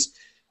there's these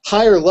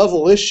higher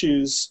level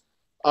issues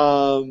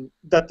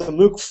that the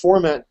MOOC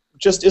format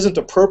just isn't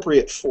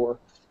appropriate for.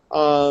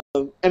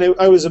 And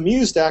I was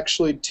amused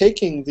actually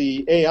taking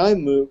the AI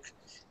MOOC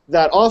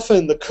that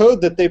often the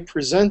code that they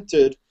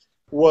presented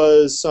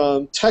was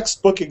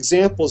textbook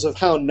examples of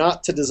how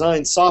not to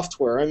design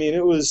software. I mean,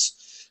 it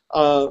was,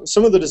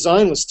 some of the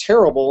design was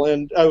terrible,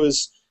 and I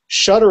was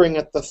shuddering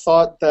at the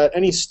thought that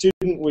any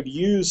student would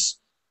use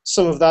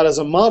some of that as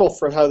a model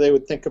for how they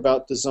would think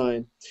about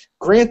design.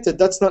 Granted,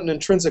 that's not an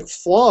intrinsic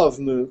flaw of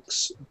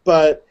MOOCs,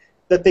 but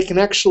that they can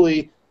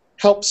actually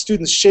help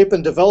students shape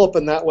and develop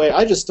in that way,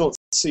 I just don't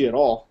see at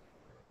all.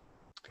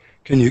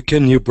 Can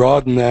you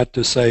broaden that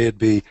to say it'd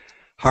be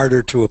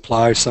harder to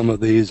apply some of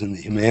these in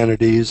the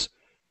humanities,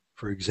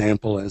 for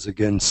example, as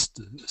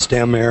against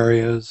STEM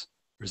areas?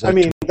 Or is that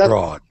too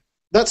broad?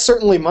 That's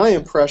certainly my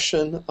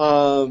impression.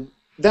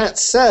 That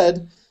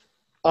said,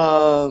 you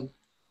know,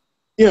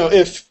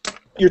 if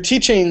you're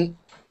teaching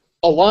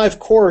a live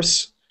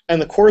course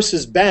and the course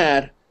is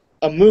bad,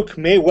 a MOOC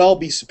may well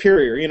be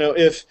superior. You know,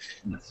 if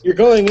you're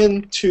going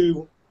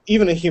into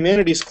even a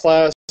humanities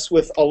class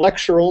with a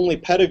lecture-only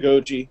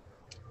pedagogy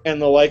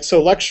and the like,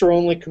 so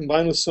lecture-only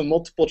combined with some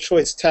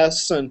multiple-choice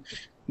tests and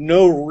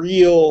no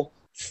real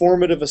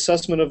formative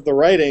assessment of the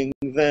writing,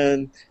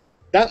 then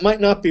that might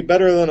not be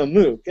better than a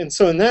MOOC. And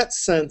so in that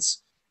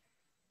sense,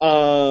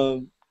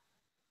 you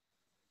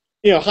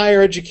know,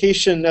 higher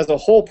education as a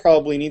whole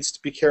probably needs to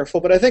be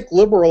careful, but I think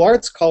liberal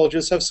arts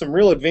colleges have some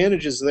real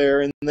advantages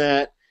there in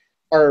that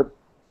our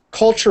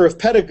culture of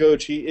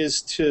pedagogy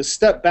is to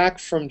step back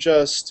from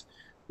just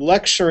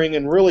lecturing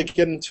and really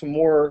get into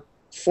more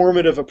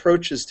formative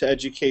approaches to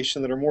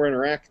education that are more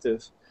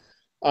interactive.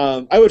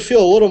 I would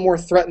feel a little more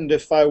threatened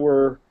if I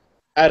were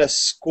at a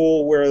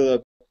school where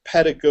the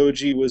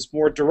pedagogy was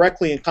more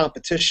directly in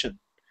competition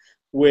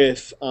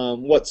with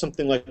what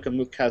something like a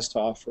MOOC has to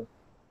offer.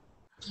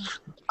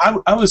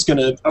 I was going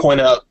to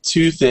point out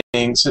two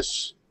things.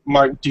 If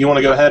Mark, do you want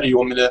to go ahead, or you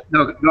want me to?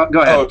 No,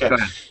 go ahead. Oh, okay. Go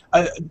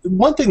ahead.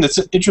 One thing that's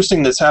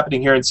interesting that's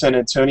happening here in San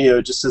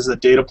Antonio, just as a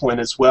data point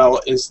as well,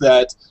 is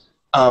that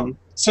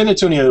San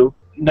Antonio,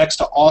 next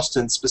to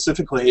Austin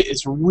specifically,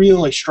 is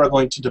really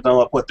struggling to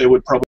develop what they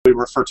would probably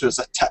refer to as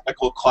a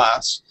technical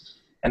class.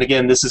 And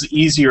again, this is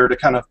easier to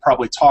kind of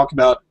probably talk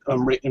about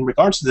in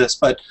regards to this,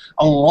 but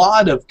a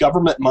lot of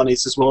government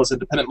monies as well as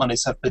independent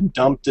monies have been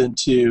dumped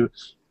into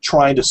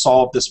trying to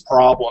solve this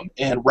problem.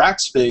 And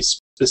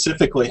Rackspace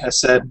specifically has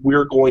said,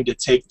 we're going to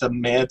take the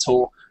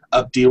mantle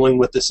of dealing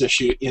with this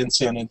issue in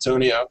San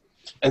Antonio.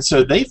 And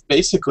so they've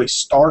basically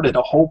started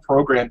a whole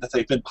program that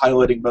they've been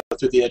piloting both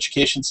through the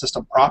education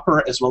system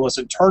proper as well as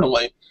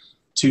internally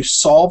to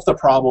solve the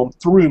problem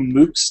through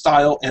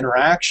MOOC-style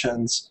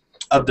interactions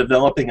of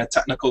developing a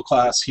technical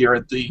class here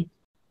at the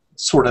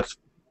sort of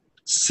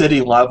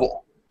city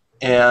level.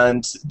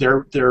 And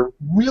they're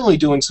really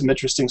doing some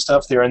interesting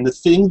stuff there. And the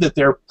thing that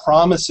they're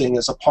promising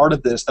as a part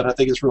of this that I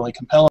think is really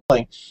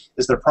compelling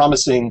is they're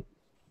promising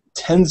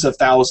tens of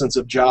thousands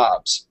of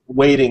jobs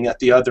waiting at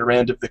the other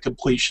end of the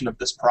completion of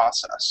this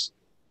process.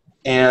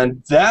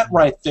 And that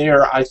right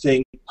there, I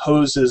think,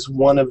 poses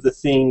one of the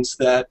things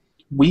that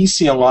we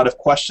see a lot of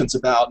questions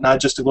about, not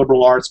just in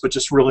liberal arts, but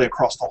just really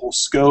across the whole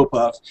scope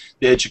of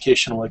the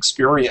educational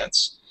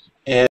experience,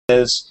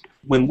 is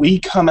when we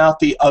come out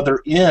the other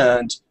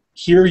end,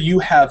 here you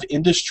have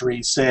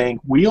industry saying,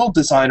 we'll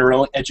design our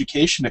own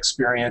education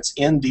experience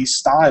in these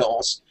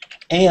styles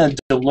and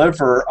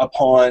deliver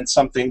upon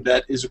something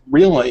that is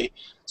really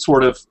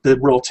sort of the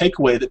real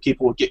takeaway that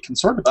people would get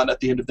concerned about at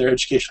the end of their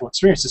educational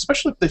experience,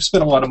 especially if they've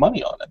spent a lot of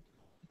money on it.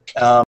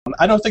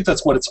 I don't think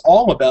that's what it's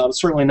all about.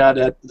 It's certainly not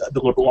at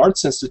the liberal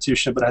arts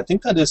institution, but I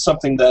think that is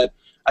something that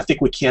I think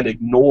we can't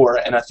ignore,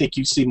 and I think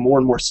you see more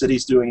and more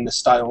cities doing this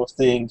style of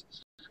thing.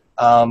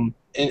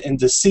 And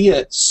to see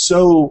it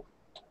so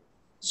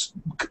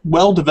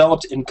well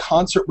developed in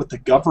concert with the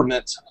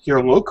government here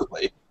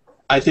locally,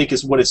 I think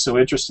is what is so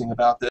interesting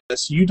about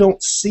this. You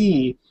don't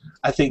see,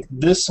 I think,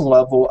 this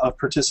level of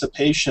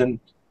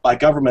participation by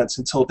governments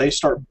until they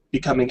start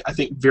becoming, I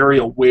think, very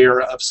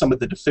aware of some of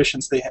the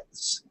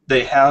deficiencies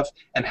they have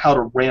and how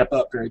to ramp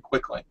up very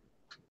quickly.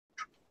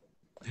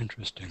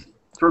 Interesting.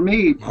 For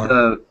me,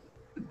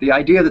 the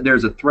idea that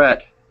there's a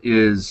threat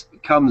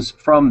comes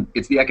from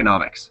the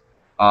economics.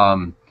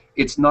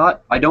 It's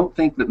not. I don't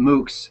think that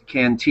MOOCs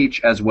can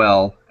teach as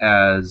well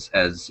as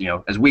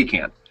we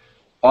can.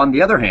 On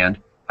the other hand,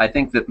 I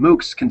think that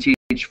MOOCs can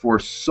teach for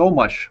so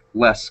much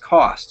less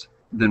cost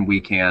than we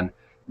can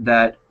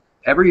that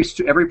every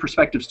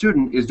prospective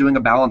student is doing a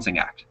balancing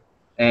act.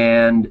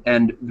 And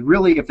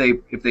really, if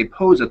they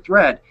pose a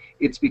threat,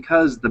 it's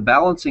because the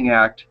balancing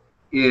act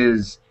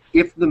is,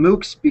 if the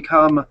MOOCs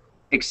become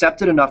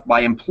accepted enough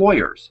by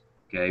employers.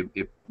 Okay,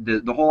 if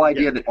the whole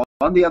idea that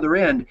on the other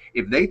end,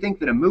 if they think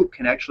that a MOOC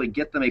can actually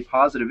get them a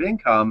positive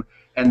income,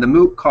 and the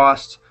MOOC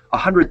costs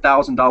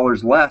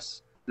 $100,000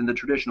 less than the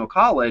traditional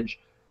college,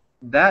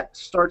 that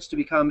starts to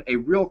become a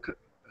real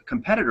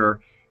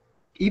competitor,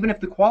 even if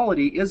the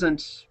quality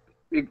isn't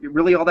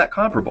really all that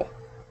comparable.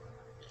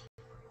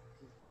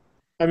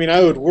 I mean,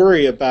 I would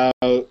worry about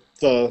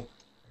the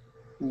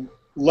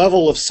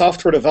level of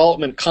software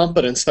development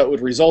competence that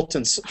would result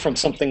from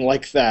something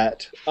like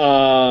that.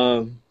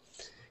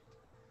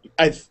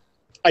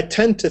 I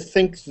tend to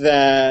think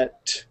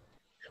that,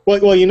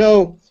 well, you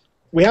know,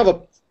 we have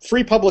a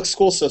free public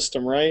school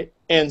system, right?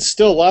 And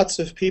still lots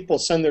of people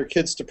send their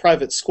kids to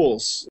private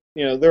schools.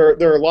 You know,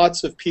 there are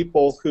lots of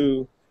people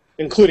who,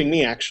 including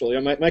me actually,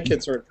 my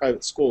kids are in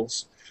private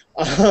schools.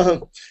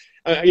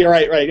 You're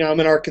right. You know, I'm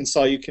in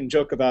Arkansas. You can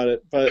joke about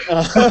it, but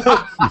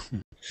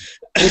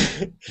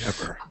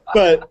Never.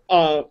 but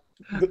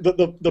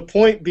the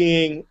point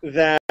being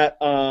that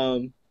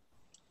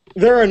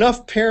there are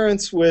enough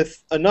parents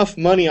with enough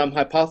money, I'm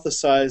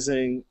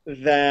hypothesizing,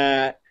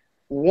 that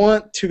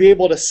want to be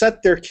able to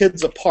set their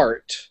kids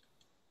apart,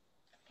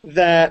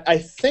 that I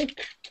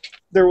think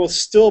there will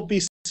still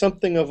be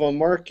something of a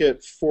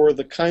market for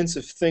the kinds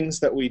of things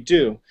that we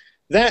do.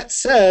 That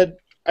said,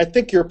 I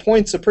think your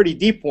point's a pretty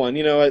deep one.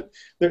 You know,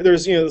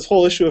 there's this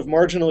whole issue of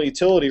marginal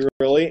utility,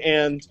 really,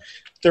 and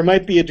there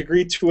might be a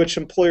degree to which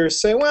employers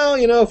say, well,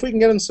 you know, if we can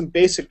get them some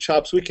basic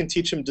chops, we can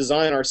teach them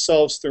design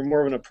ourselves through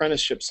more of an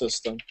apprenticeship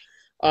system.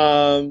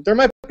 There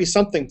might be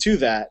something to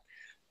that.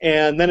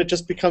 And then it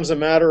just becomes a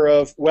matter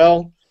of,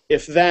 well,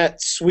 if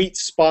that sweet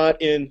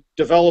spot in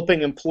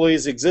developing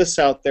employees exists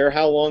out there,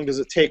 how long does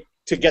it take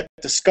to get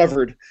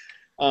discovered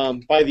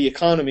by the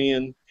economy?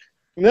 And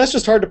I mean, that's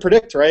just hard to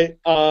predict, right?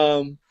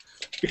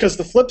 Because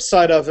the flip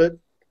side of it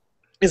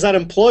is that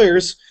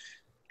employers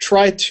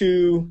try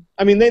to,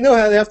 I mean, they know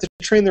how they have to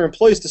train their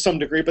employees to some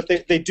degree, but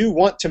they do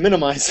want to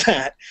minimize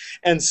that.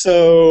 And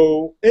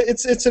so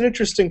it's an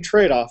interesting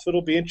trade-off.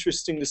 It'll be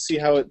interesting to see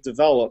how it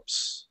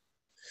develops.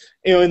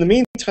 You know, in the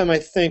meantime, I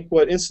think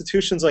what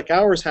institutions like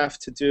ours have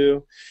to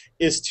do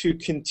is to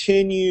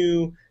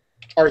continue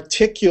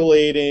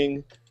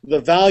articulating the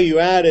value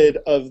added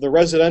of the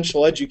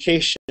residential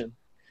education.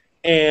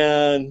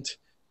 And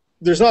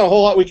there's not a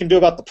whole lot we can do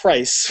about the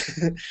price,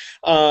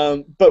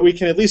 but we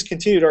can at least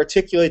continue to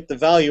articulate the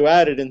value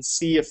added and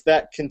see if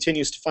that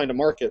continues to find a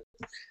market.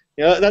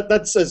 You know,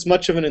 that's as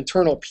much of an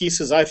internal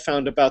piece as I've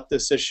found about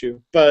this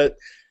issue. But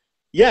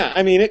yeah,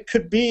 I mean, it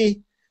could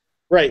be,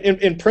 right,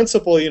 in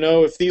principle, you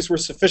know, if these were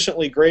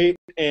sufficiently great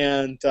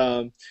and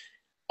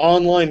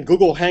online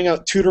Google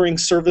Hangout tutoring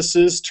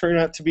services turn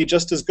out to be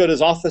just as good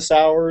as office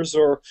hours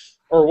or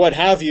what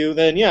have you,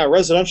 then yeah,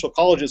 residential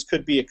colleges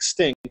could be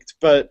extinct.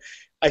 But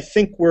I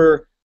think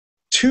we're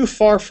too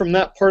far from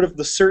that part of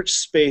the search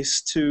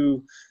space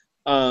to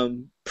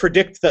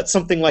predict that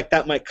something like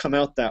that might come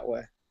out that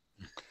way.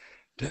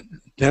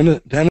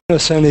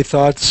 Dennis, any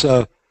thoughts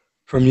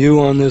from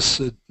you on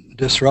this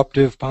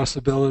disruptive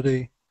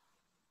possibility?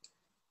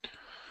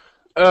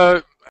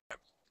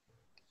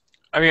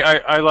 I mean,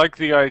 I like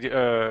the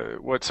idea,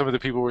 what some of the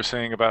people were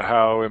saying about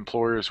how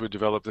employers would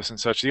develop this and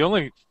such. The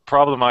only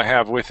problem I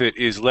have with it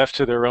is, left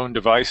to their own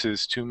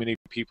devices, too many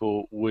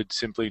people would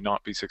simply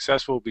not be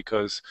successful,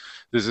 because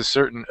there's a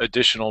certain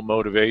additional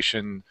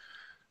motivation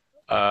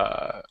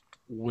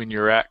when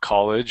you're at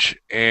college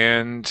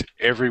and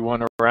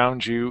everyone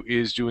around you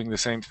is doing the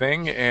same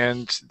thing,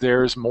 and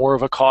there's more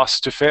of a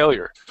cost to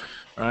failure,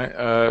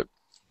 right?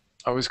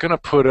 I was going to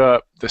put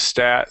up the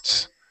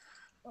stats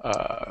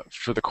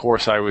for the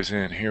course I was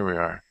in. Here we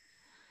are.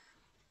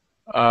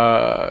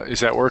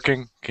 Is that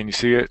working? Can you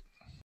see it?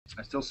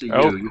 I still see you.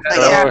 Oh,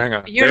 hang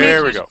on.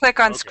 There we go. Click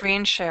on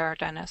screen share,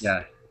 Dennis.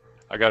 Yeah.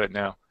 I got it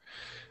now.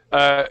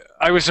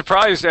 I was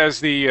surprised as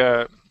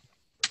the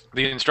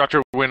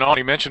instructor went on.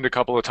 He mentioned a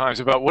couple of times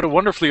about what a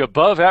wonderfully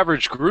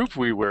above-average group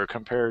we were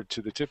compared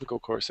to the typical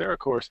Coursera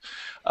course.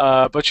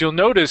 But you'll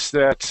notice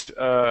that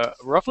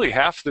roughly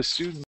half the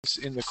students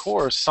in the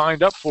course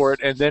signed up for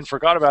it and then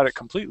forgot about it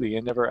completely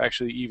and never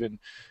actually even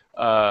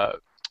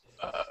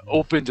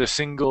opened a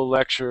single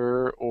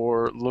lecture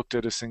or looked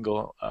at a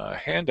single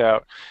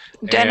handout.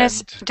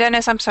 Dennis,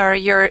 I'm sorry,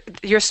 your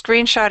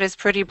screenshot is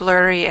pretty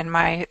blurry in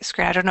my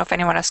screen. I don't know if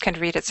anyone else can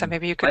read it, so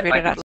maybe you could read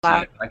it out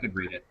loud. I could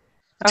read it.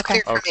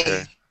 Okay.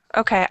 Okay.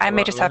 Okay, I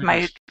may just have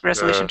my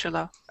resolution too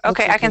low.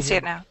 Okay, I can see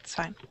it now. It's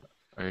fine.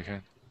 Okay.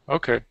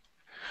 Okay.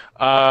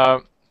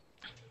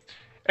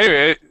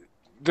 Anyway,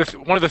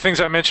 one of the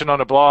things I mentioned on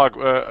a blog,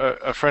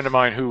 a friend of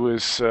mine who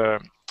was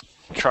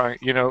trying,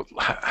 you know,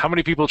 how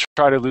many people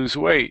try to lose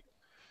weight,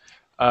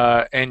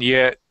 and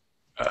yet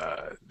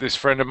this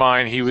friend of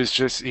mine,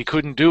 he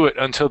couldn't do it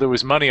until there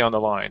was money on the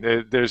line.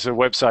 There's a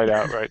website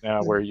out right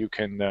now where you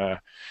can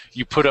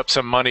you put up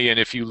some money, and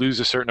if you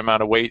lose a certain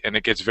amount of weight and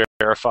it gets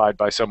verified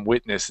by some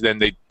witness, then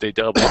they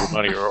double your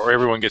money, or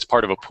everyone gets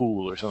part of a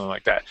pool or something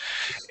like that.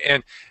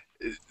 And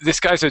this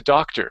guy's a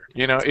doctor.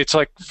 You know, it's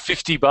like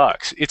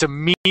 $50. It's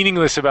a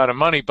meaningless amount of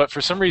money, but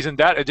for some reason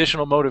that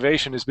additional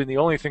motivation has been the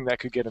only thing that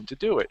could get him to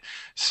do it.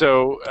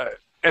 So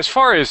as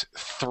far as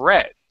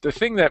threat, the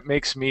thing that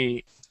makes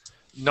me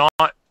not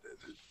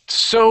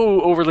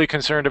so overly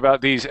concerned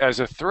about these as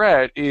a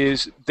threat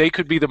is they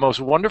could be the most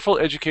wonderful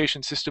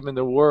education system in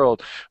the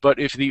world, but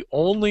if the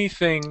only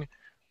thing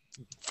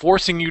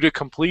forcing you to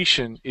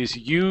completion is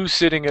you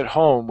sitting at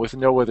home with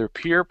no other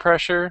peer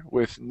pressure,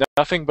 with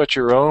nothing but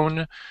your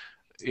own,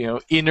 you know,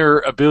 inner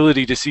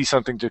ability to see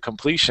something to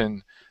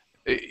completion,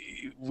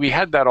 we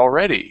had that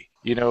already,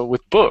 you know,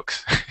 with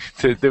books.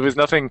 There was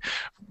nothing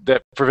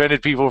that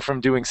prevented people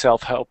from doing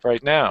self-help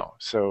right now.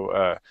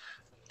 So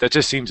that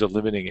just seems a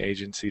limiting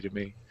agency to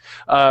me.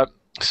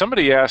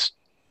 Somebody asked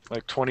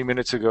like 20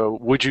 minutes ago,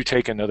 would you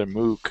take another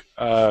MOOC?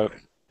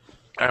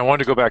 I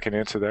wanted to go back and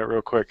answer that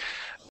real quick.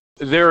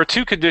 There are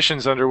two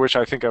conditions under which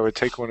I think I would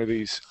take one of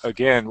these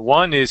again.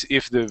 One is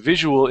if the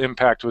visual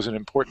impact was an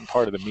important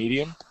part of the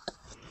medium,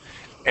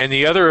 and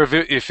the other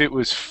if it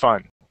was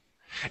fun.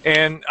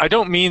 And I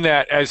don't mean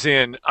that as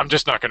in I'm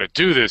just not going to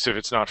do this if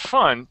it's not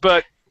fun,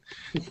 but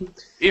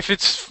if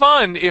it's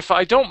fun, if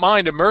I don't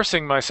mind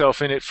immersing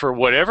myself in it for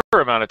whatever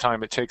amount of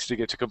time it takes to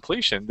get to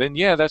completion, then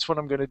yeah, that's what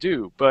I'm going to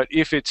do. But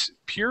if it's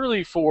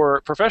purely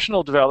for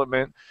professional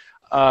development,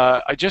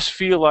 I just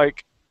feel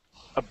like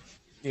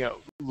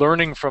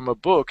learning from a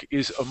book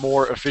is a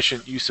more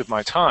efficient use of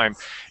my time.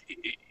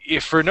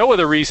 If for no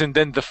other reason,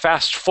 then the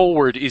fast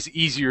forward is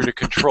easier to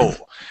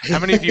control. How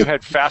many of you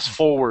had fast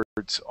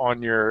forwards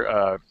on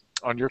your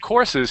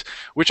courses,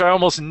 which I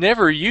almost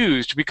never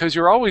used because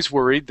you're always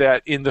worried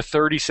that in the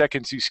 30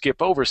 seconds you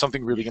skip over,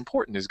 something really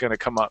important is going to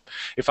come up.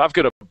 If I've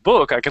got a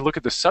book, I can look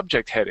at the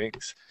subject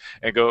headings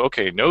and go,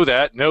 okay, know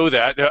that,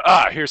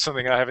 here's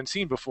something I haven't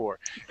seen before.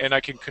 And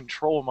I can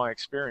control my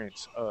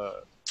experience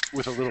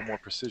with a little more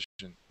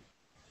precision.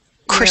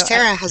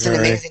 Coursera has an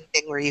amazing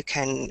thing where you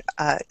can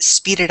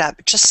speed it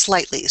up just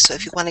slightly. So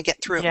if you want to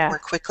get through it more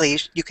quickly,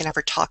 you can have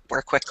her talk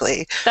more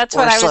quickly. That's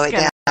what I was slow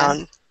it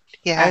down.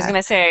 Yeah. I was going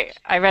to say,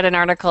 I read an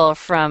article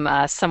from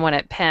someone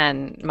at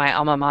Penn, my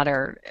alma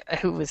mater,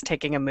 who was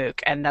taking a MOOC,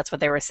 and that's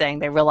what they were saying.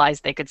 They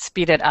realized they could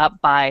speed it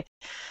up by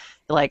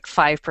like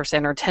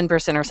 5% or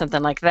 10% or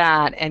something like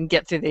that and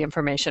get through the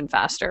information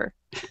faster.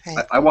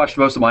 I watched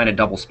most of mine at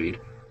double speed.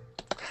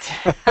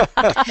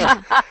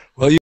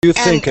 Well, you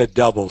think at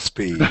double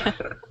speed,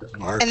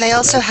 Mark. And they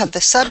also have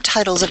the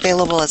subtitles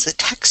available as a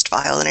text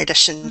file in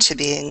addition to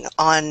being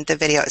on the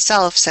video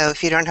itself. So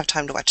if you don't have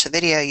time to watch the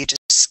video, you just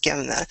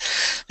skim the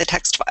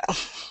text file.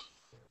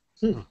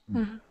 Do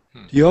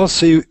you all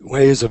see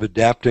ways of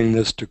adapting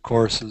this to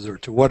courses, or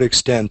to what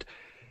extent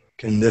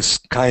can this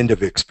kind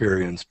of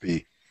experience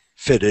be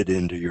fitted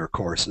into your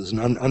courses,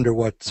 and under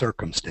what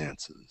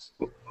circumstances?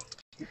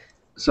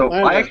 So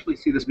I actually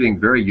see this being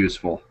very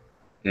useful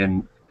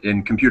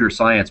in computer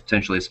science,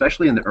 potentially,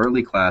 especially in the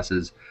early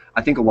classes.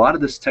 I think a lot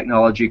of this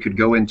technology could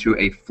go into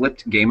a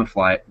flipped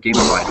gamified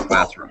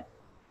classroom.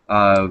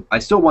 I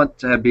still want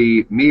to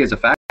be me as a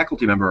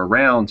faculty member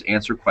around to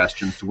answer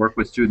questions, to work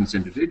with students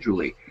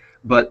individually,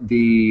 but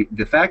the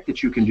fact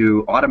that you can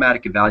do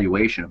automatic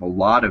evaluation of a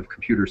lot of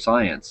computer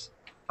science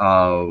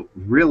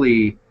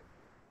really,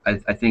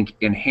 I think,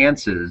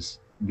 enhances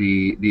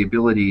the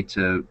ability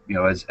to,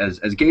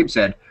 as Gabe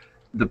said,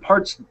 the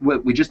parts,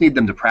 we just need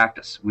them to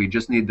practice. We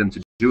just need them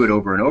to do it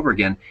over and over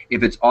again.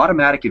 If it's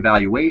automatic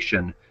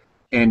evaluation,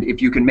 and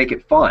if you can make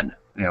it fun,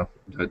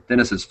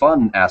 Dennis's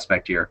fun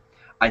aspect here,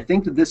 I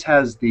think that this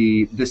has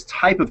this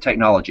type of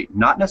technology,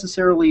 not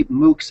necessarily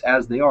MOOCs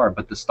as they are,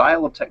 but the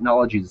style of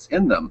technology that's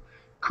in them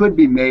could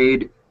be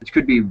made, it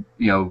could be,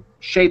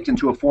 shaped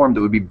into a form that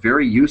would be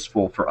very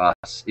useful for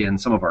us in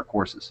some of our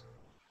courses.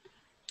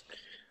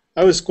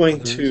 I was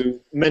going to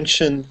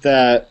mention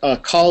that a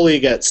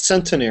colleague at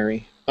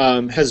Centenary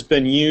has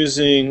been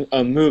using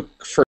a MOOC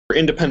for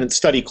independent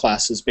study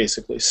classes,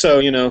 basically. So,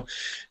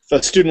 if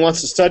a student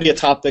wants to study a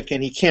topic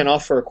and he can't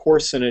offer a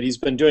course in it, he's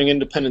been doing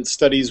independent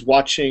studies,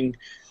 watching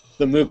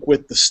the MOOC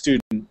with the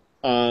student.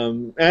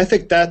 And I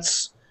think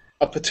that's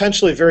a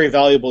potentially very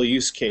valuable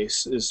use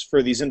case, is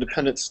for these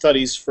independent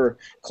studies for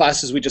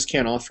classes we just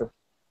can't offer.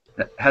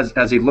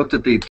 Has he looked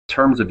at the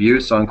terms of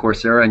use on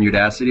Coursera and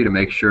Udacity to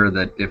make sure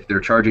that if they're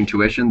charging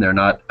tuition, they're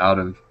not out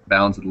of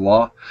bounds of the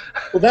law?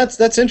 Well,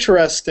 that's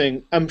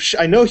interesting.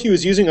 I know he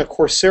was using a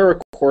Coursera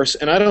course,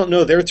 and I don't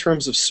know their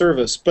terms of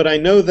service, but I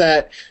know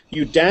that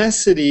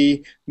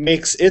Udacity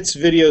makes its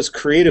videos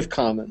Creative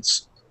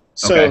Commons.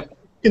 So you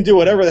can do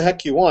whatever the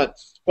heck you want.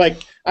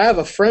 Like, I have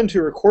a friend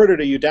who recorded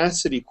a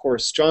Udacity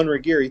course, John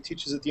Regier. He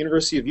teaches at the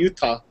University of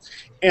Utah,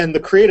 and the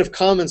Creative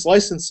Commons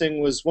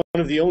licensing was one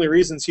of the only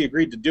reasons he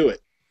agreed to do it.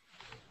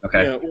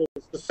 Okay.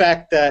 The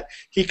fact that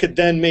he could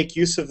then make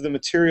use of the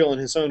material in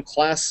his own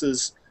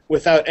classes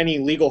without any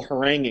legal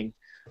haranguing.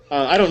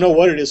 I don't know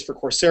what it is for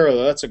Coursera,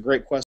 though. That's a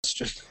great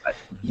question.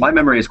 My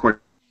memory is Coursera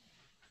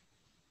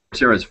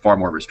is far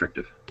more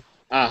restrictive.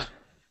 I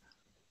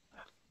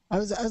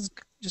was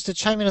just to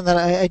chime in on that.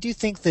 I do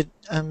think that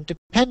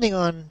depending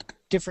on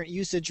different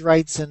usage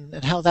rights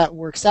and how that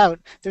works out,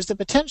 there's the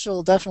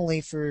potential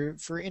definitely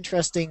for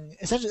interesting,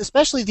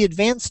 especially the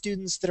advanced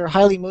students that are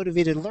highly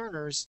motivated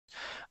learners.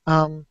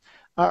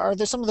 Are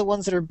there some of the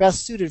ones that are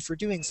best suited for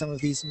doing some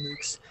of these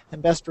MOOCs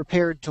and best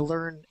prepared to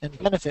learn and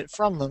benefit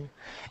from them?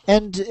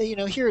 And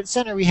here at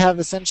Center we have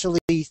essentially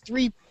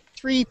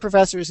three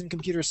professors in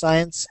computer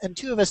science, and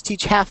 2 of us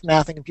teach half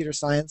math and computer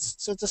science.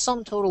 So it's a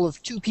sum total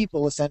of 2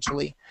 people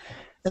essentially.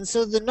 And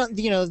so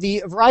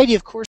the variety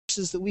of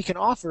courses that we can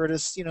offer at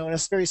in a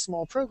very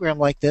small program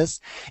like this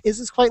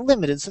is quite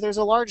limited. So there's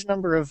a large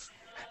number of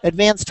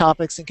advanced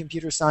topics in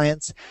computer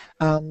science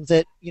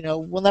that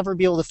we'll never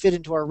be able to fit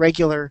into our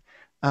regular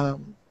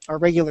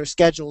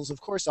schedules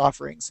of course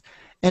offerings.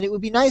 And it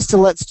would be nice to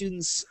let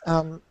students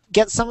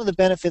get some of the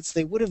benefits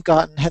they would have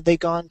gotten had they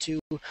gone to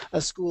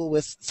a school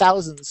with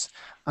thousands,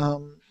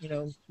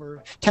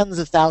 or tens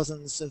of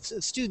thousands of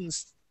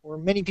students, or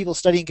many people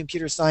studying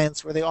computer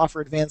science where they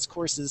offer advanced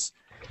courses.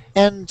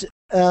 And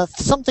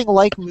something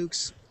like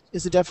MOOCs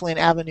is definitely an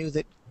avenue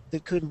that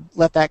could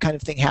let that kind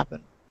of thing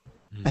happen,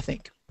 I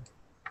think.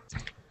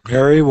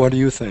 Mary, what do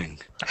you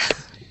think?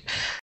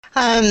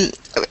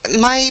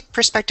 My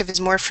perspective is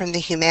more from the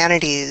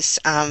humanities,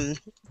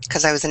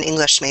 because I was an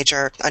English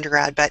major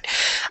undergrad, but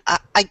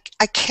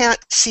I can't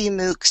see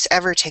MOOCs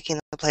ever taking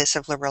the place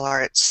of liberal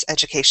arts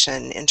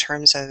education in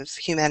terms of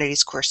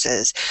humanities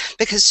courses,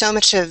 because so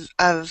much of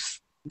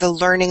the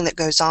learning that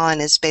goes on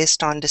is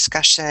based on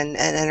discussion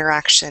and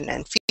interaction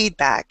and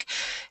feedback.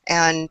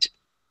 And,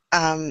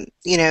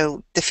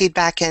 the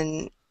feedback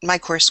in my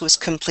course was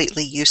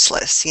completely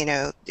useless.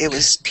 It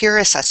was pure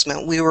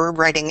assessment. We were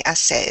writing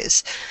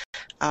essays.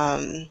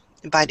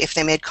 But if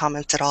they made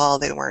comments at all,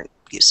 they weren't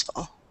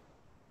useful.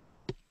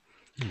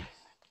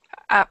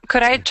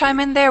 Could I chime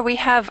in there? We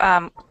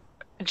have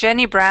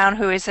Jenny Brown,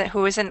 who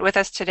isn't with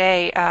us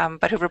today,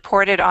 but who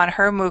reported on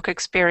her MOOC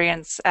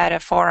experience at a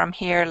forum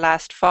here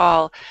last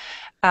fall,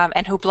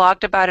 and who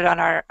blogged about it on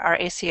our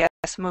ACS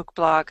MOOC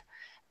blog.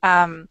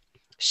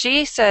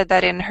 She said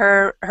that in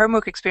her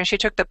MOOC experience, she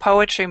took the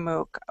poetry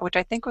MOOC, which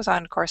I think was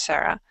on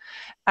Coursera,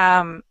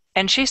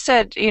 and she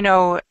said,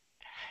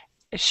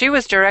 she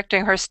was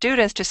directing her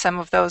students to some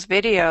of those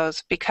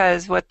videos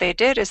because what they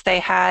did is they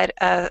had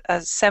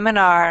a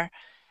seminar.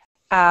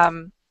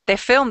 They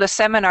filmed a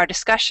seminar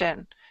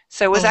discussion,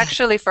 so it was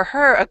actually for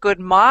her a good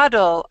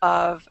model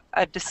of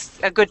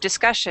a good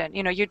discussion.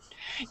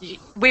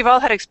 We've all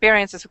had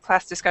experiences with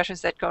class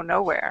discussions that go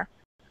nowhere,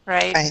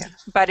 right?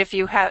 But if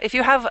you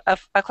have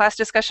a class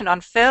discussion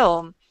on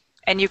film,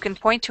 and you can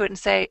point to it and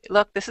say,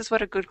 look, this is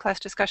what a good class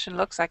discussion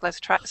looks like.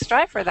 Let's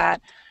strive for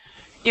that.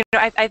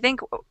 I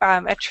think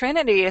at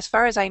Trinity, as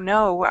far as I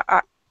know,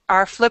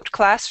 our flipped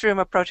classroom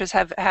approaches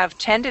have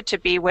tended to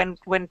be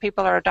when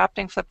people are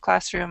adopting flipped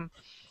classroom,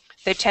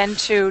 they tend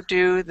to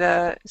do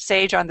the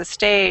Sage on the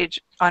stage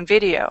on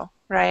video,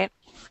 right?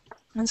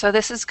 And so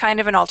this is kind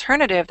of an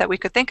alternative that we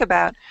could think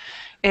about,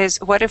 is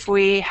what if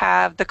we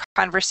have the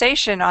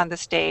conversation on the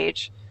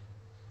stage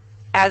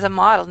as a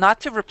model,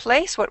 not to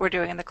replace what we're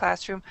doing in the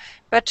classroom,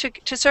 but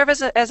to serve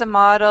as a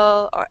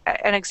model or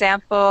an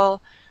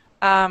example,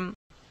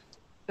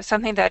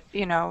 something that,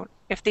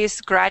 if these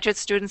graduate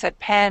students at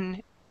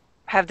Penn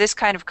have this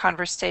kind of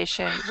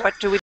conversation, what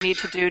do we need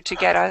to do to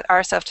get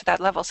ourselves to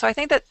that level? So I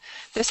think that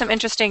there's some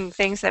interesting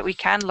things that we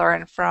can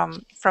learn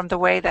from the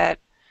way that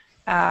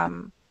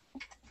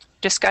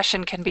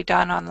discussion can be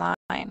done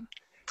online.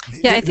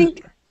 Yeah, I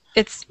think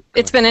it's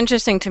been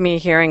interesting to me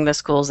hearing the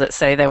schools that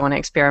say they want to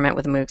experiment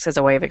with MOOCs as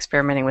a way of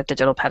experimenting with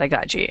digital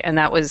pedagogy, and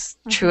that was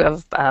true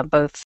of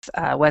both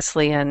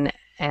Wesleyan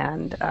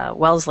and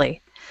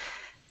Wellesley.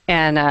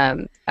 And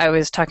I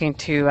was talking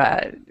to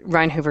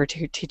Ryan Hoover,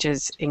 who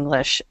teaches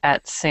English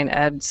at St.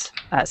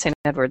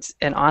 Edward's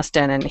in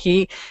Austin, and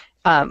he,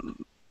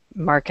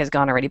 Mark has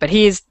gone already, but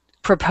he's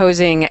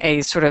proposing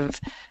a sort of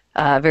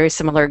very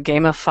similar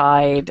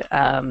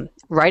gamified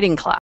writing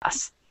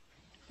class,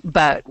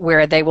 but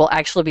where they will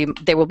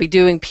be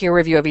doing peer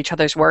review of each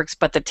other's works,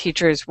 but the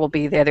teachers will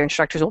be there, their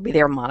instructors will be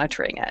there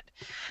monitoring it.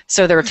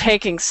 So they're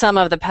taking some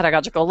of the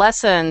pedagogical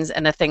lessons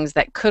and the things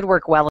that could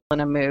work well in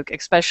a MOOC,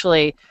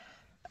 especially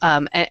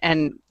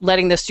and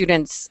letting the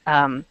students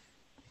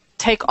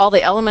take all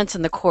the elements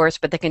in the course,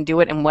 but they can do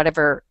it in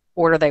whatever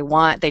order they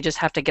want. They just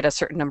have to get a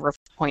certain number of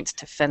points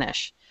to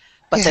finish.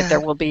 But that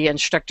there will be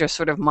instructors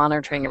sort of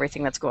monitoring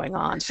everything that's going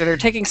on. So they're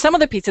taking some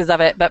of the pieces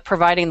of it, but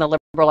providing the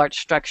liberal arts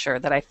structure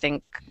that I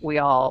think we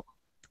all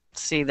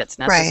see that's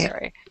necessary.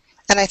 Right.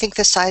 And I think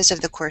the size of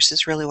the course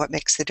is really what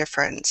makes the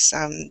difference.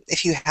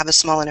 If you have a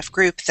small enough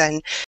group, then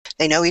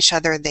they know each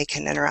other, they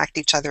can interact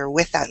each other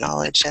with that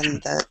knowledge,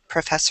 and the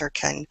professor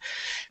can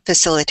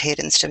facilitate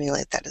and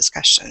stimulate that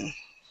discussion.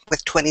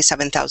 With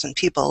 27,000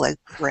 people, like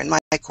we're in my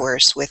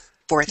course, with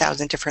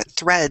 4,000 different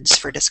threads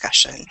for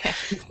discussion.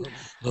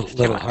 A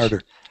little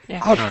harder. Yeah.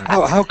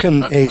 How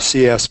can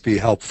ACS be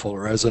helpful,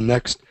 or as a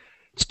next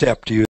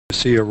step, do you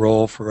see a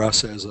role for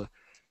us as a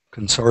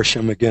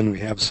consortium? Again,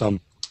 we have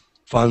some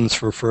funds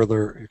for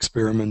further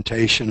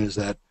experimentation. Is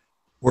that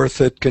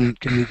worth it? Can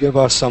you give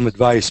us some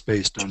advice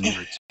based on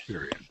your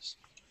experience?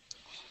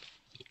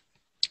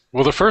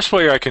 Well, the first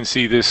way I can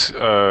see this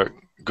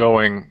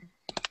going,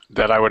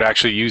 that I would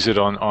actually use it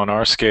on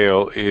our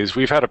scale, is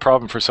we've had a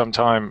problem for some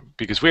time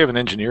because we have an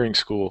engineering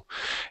school,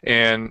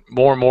 and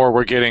more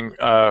we're getting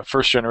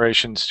first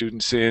generation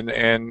students in,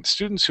 and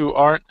students who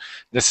aren't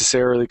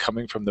necessarily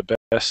coming from the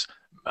best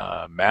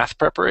math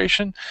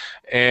preparation,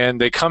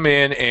 and they come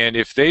in, and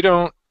if they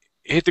don't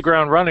hit the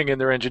ground running in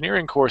their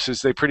engineering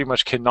courses, they pretty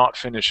much cannot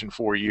finish in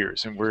 4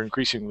 years. And we're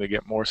increasingly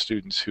get more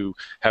students who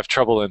have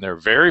trouble in their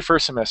very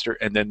first semester,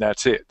 and then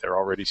that's it. They're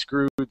already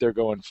screwed. They're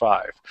going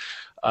 5.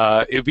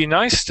 It'd be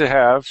nice to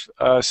have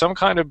some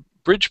kind of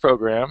bridge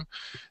program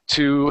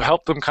to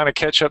help them kind of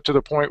catch up to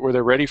the point where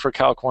they're ready for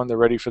Calc 1, they're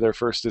ready for their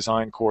first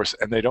design course,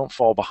 and they don't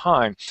fall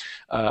behind.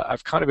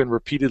 I've kind of been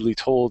repeatedly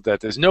told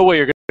that there's no way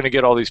you're going to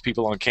get all these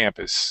people on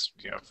campus,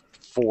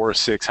 4 or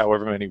 6,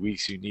 however many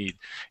weeks you need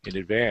in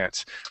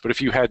advance. But if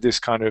you had this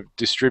kind of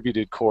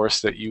distributed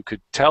course that you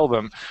could tell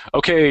them,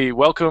 okay,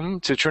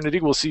 welcome to Trinity,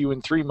 we'll see you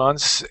in 3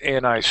 months,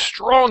 and I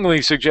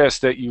strongly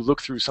suggest that you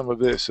look through some of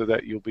this so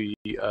that you'll be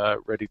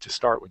ready to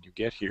start when you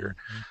get here.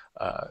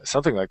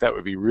 Something like that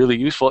would be really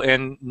useful,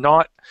 and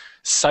not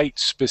site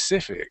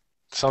specific.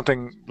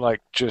 Something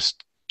like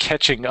just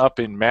catching up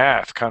in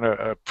math, kind of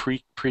a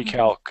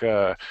pre-calc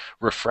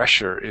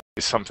refresher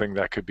is something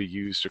that could be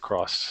used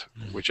across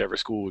whichever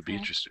school would be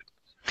interested.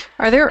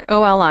 Are there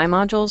OLI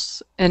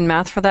modules in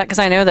math for that? Because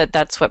I know that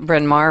that's what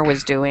Bryn Mawr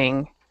was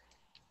doing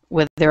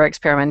with their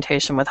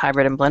experimentation with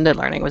hybrid and blended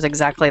learning. It was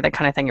exactly the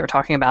kind of thing you were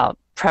talking about,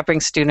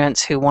 prepping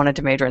students who wanted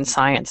to major in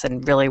science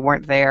and really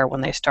weren't there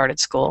when they started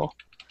school.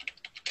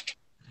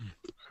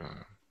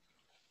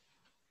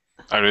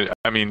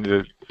 I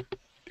mean,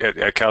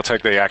 at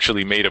Caltech, they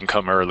actually made them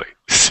come early.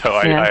 So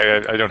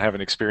I don't have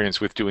an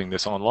experience with doing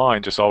this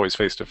online, just always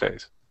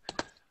face-to-face.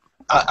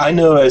 I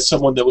know as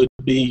someone that would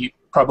be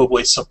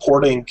probably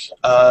supporting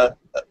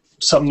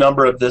some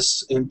number of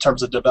this in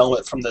terms of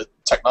development from the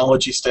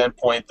technology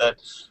standpoint, that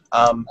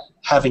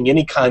having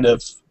any kind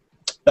of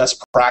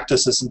best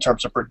practices in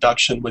terms of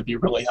production would be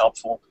really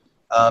helpful.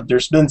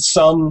 There's been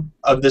some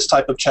of this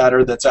type of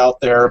chatter that's out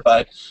there,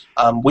 but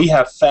we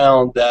have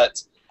found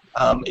that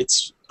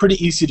it's pretty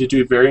easy to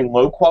do very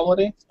low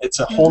quality. It's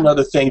a whole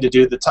other thing to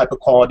do the type of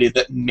quality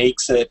that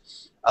makes it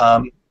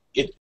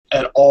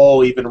at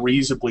all even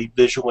reasonably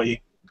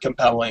visually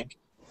compelling.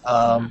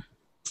 And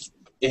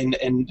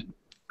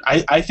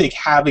I think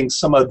having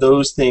some of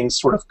those things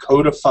sort of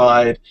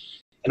codified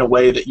in a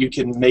way that you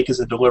can make as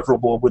a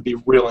deliverable would be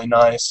really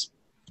nice.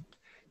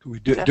 Could we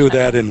do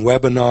that in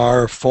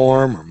webinar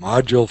form or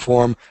module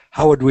form?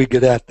 How would we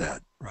get at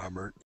that,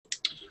 Robert?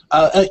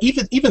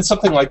 Even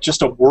something like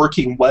just a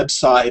working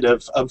website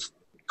of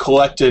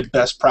collected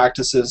best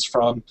practices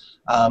from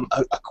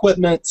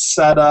equipment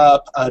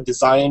setup,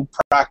 design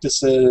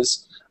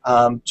practices.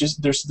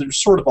 Just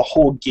there's sort of a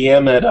whole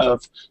gamut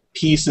of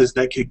pieces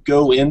that could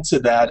go into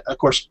that. Of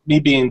course, me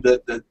being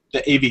the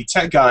AV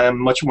tech guy, I'm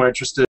much more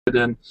interested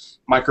in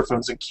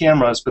microphones and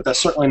cameras, but that's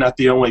certainly not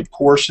the only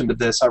portion of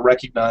this I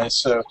recognize.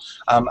 So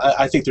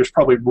I think there's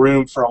probably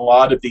room for a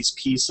lot of these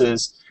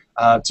pieces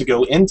to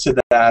go into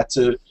that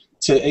to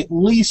at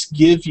least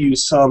give you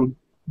some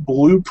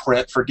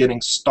blueprint for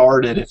getting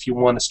started if you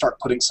want to start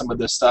putting some of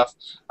this stuff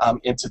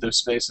into those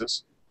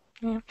spaces.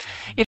 Yeah.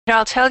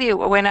 I'll tell you,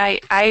 when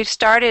I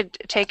started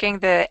taking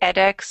the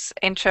edX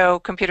Intro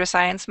Computer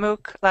Science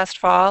MOOC last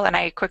fall, and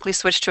I quickly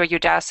switched to a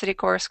Udacity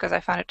course because I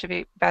found it to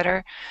be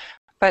better.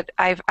 But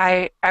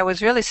I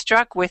was really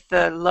struck with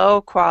the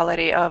low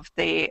quality of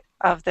the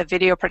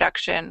video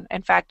production.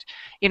 In fact,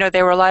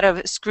 there were a lot of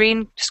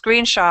screenshots,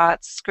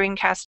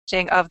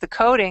 screencasting of the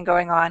coding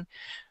going on,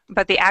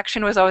 but the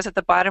action was always at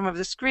the bottom of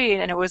the screen,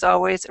 and it was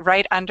always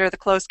right under the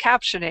closed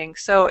captioning.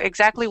 So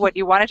exactly what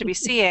you wanted to be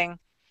seeing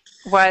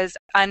was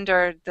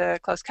under the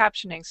closed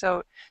captioning.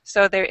 So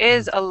there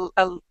is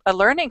a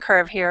learning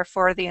curve here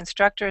for the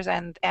instructors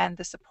and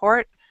the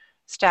support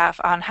staff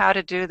on how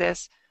to do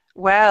this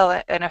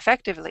well and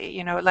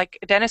effectively. Like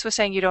Dennis was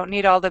saying, you don't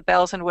need all the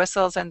bells and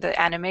whistles and the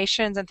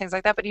animations and things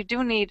like that, but you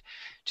do need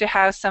to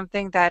have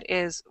something that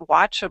is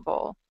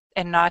watchable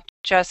and not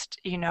just,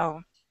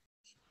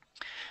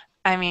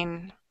 I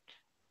mean,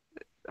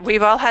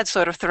 we've all had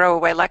sort of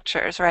throwaway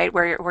lectures, right,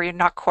 where you're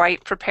not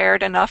quite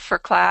prepared enough for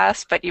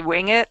class, but you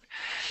wing it.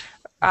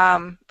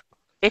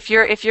 If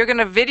you're going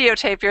to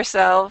videotape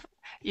yourself,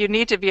 you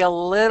need to be a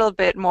little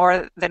bit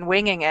more than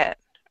winging it,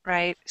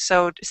 right?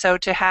 So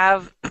to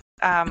have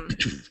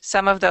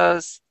some of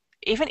those,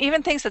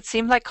 even things that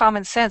seem like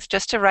common sense,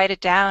 just to write it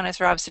down, as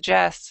Rob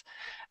suggests.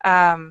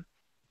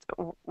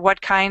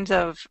 What kinds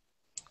of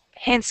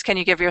hints can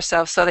you give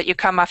yourself so that you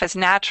come off as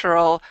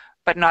natural,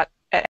 but not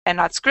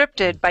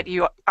scripted, but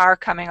you are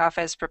coming off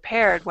as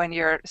prepared when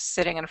you're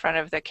sitting in front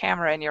of the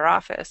camera in your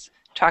office,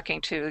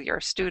 talking to your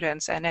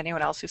students and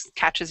anyone else who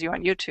catches you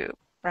on YouTube,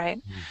 right?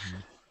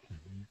 Mm-hmm.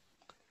 Mm-hmm.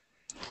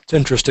 It's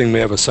interesting. We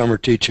have a summer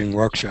teaching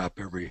workshop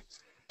every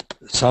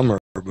summer,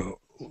 but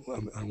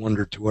I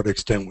wonder to what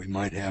extent we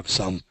might have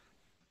some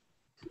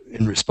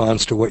in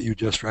response to what you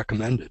just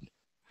recommended.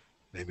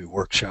 Maybe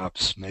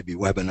workshops, maybe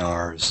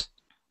webinars,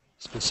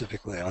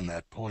 specifically on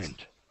that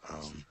point.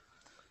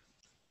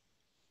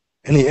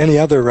 Any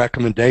other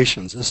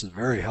recommendations? This is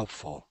very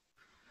helpful.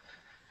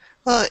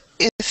 Well,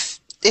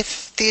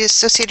 if the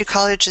associated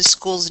colleges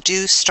schools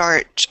do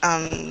start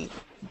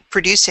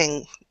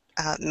producing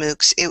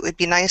MOOCs, it would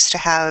be nice to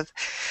have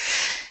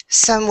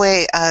some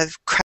way of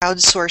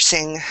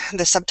crowdsourcing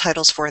the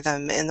subtitles for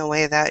them in the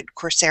way that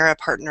Coursera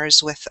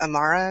partners with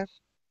Amara,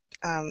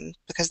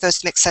 because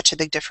those make such a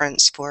big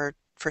difference for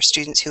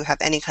students who have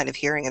any kind of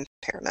hearing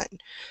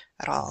impairment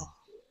at all.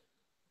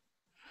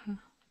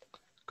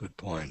 Good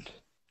point.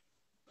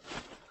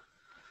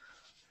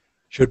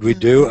 Should we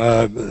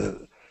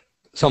do,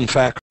 some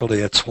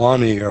faculty at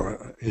Sewanee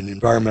or in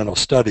environmental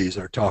studies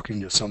are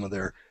talking to some of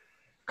their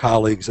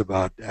colleagues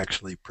about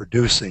actually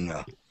producing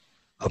a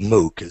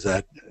MOOC. Is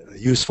that a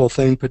useful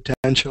thing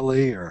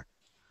potentially, or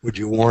would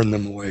you warn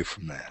them away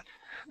from that?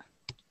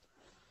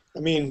 I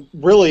mean,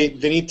 really,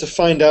 they need to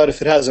find out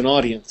if it has an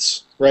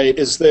audience, right?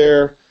 Is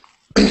there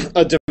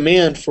a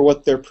demand for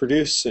what they're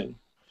producing?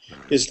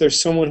 Is there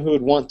someone who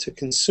would want to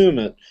consume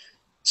it?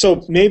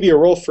 So maybe a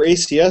role for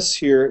ACS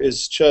here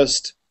is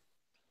just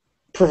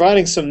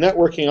providing some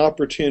networking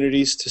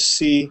opportunities to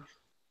see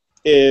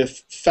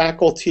if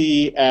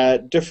faculty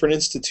at different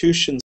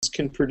institutions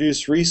can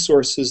produce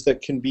resources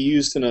that can be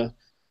used in a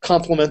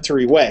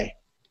complementary way.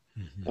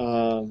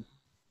 I'm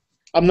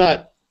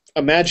not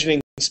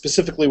imagining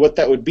specifically what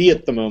that would be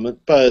at the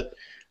moment, but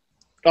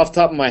off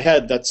the top of my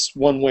head, that's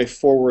one way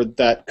forward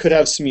that could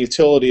have some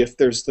utility if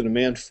there's the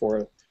demand for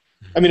it.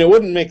 I mean, it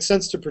wouldn't make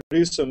sense to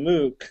produce a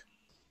MOOC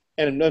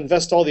and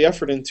invest all the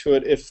effort into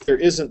it if there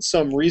isn't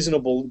some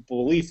reasonable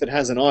belief it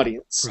has an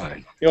audience.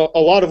 Right. You know, a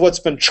lot of what's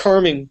been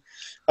charming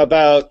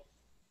about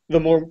the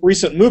more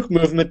recent MOOC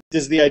movement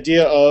is the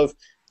idea of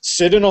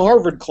sit in a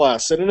Harvard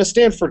class, sit in a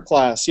Stanford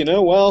class. You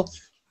know, well,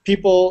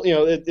 people, you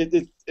know,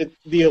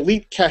 the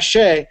elite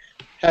cachet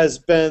has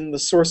been the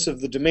source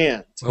of the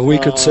demand. Well, we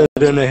could sit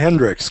in a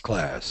Hendricks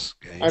class.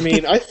 Okay? I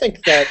mean, I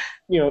think that,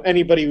 you know,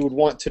 anybody would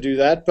want to do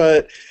that,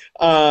 but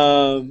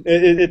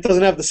it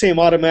doesn't have the same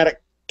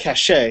automatic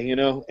cachet, you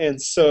know,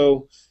 and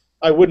so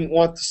I wouldn't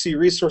want to see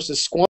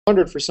resources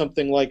squandered for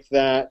something like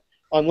that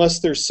unless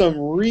there's some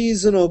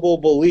reasonable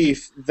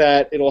belief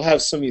that it'll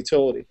have some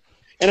utility.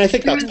 And I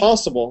think that's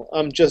possible.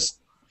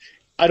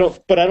 I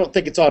don't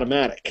think it's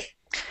automatic.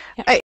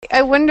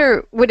 I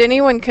wonder, would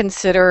anyone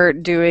consider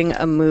doing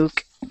a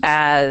MOOC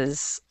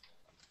as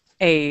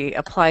a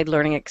applied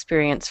learning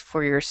experience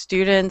for your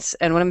students?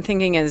 And what I'm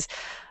thinking is,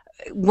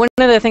 one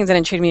of the things that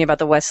intrigued me about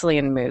the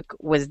Wesleyan MOOC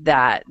was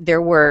that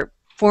there were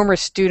former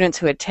students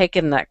who had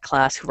taken that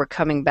class who were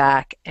coming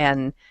back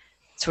and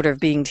sort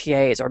of being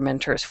TAs or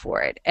mentors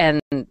for it.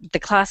 And the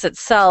class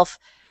itself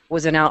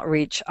was an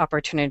outreach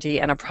opportunity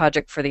and a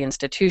project for the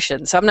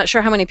institution. So I'm not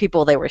sure how many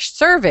people they were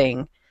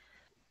serving,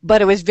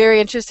 but it was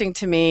very interesting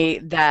to me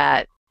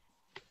that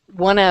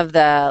one of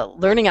the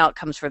learning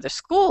outcomes for the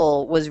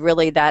school was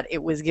really that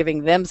it was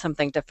giving them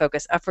something to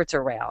focus efforts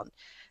around.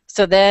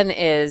 So then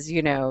is,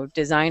 you know,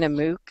 design a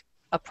MOOC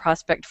a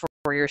prospect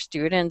for your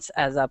students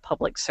as a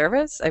public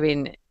service? I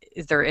mean,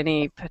 is there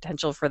any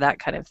potential for that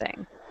kind of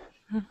thing?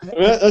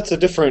 That's a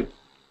different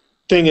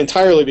thing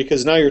entirely,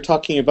 because now you're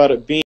talking about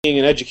it being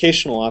an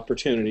educational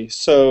opportunity.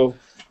 So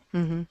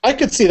I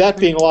could see that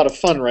being a lot of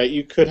fun, right?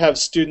 You could have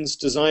students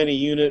design a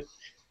unit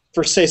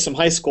for, say, some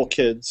high school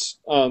kids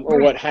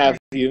or what have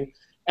you.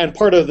 And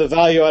part of the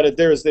value added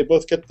there is they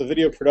both get the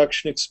video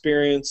production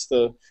experience,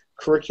 the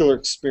curricular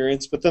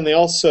experience, but then they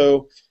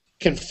also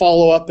can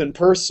follow up in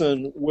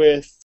person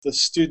with the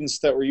students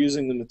that were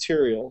using the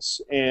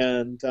materials.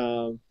 And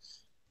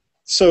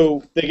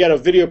so they get a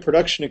video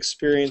production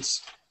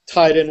experience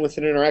tied in with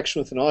an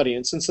interaction with an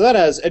audience. And so that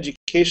has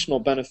educational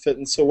benefit.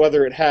 And so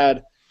whether it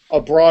had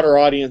a broader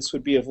audience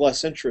would be of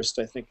less interest,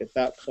 I think, at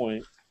that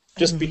point,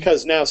 just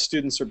because now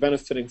students are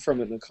benefiting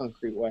from it in a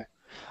concrete way.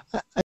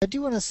 I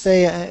do want to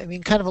say, I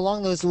mean, kind of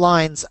along those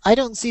lines, I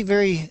don't see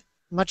very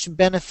much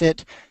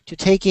benefit to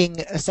taking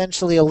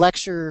essentially a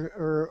lecture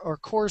or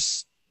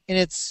course in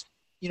its,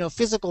 you know,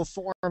 physical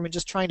form and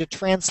just trying to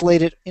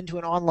translate it into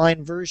an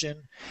online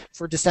version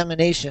for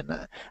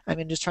dissemination. I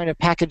mean, just trying to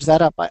package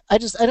that up. I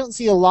don't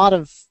see a lot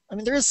of, I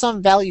mean, there is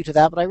some value to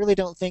that, but I really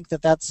don't think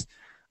that that's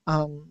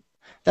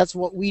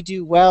what we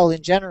do well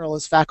in general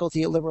as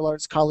faculty at liberal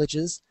arts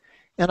colleges.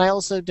 And I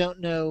also don't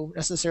know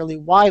necessarily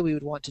why we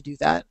would want to do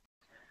that.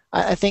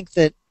 I think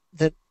that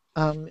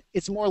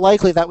it's more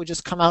likely that would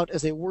just come out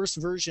as a worse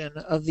version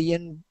of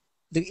the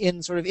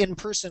sort of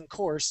in-person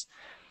course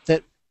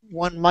that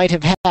one might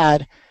have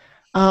had.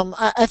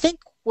 I think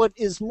what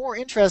is more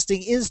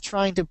interesting is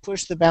trying to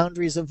push the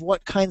boundaries of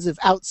what kinds of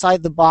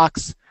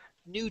outside-the-box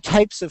new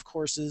types of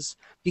courses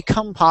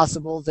become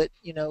possible that,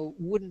 you know,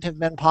 wouldn't have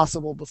been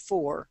possible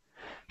before.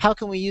 How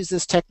can we use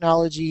this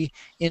technology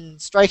in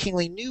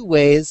strikingly new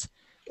ways,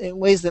 in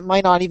ways that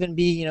might not even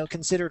be, you know,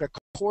 considered a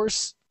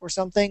course or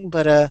something,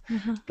 but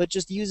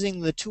just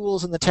using the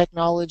tools and the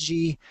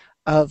technology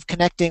of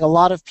connecting a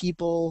lot of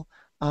people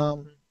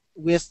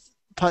with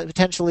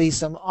potentially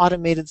some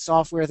automated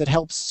software that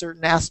helps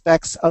certain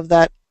aspects of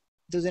that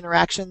those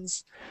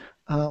interactions.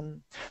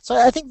 So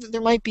I think that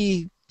there might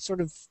be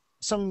sort of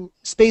some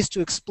space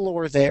to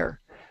explore there.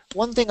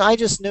 One thing I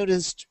just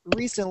noticed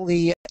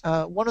recently,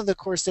 one of the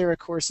Coursera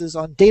courses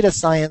on data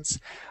science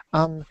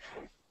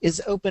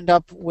is opened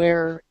up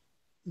where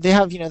they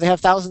have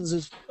thousands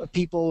of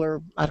people,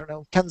 or I don't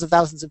know, tens of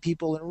thousands of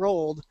people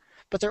enrolled,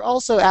 but they're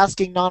also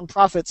asking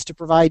nonprofits to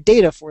provide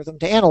data for them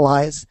to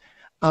analyze.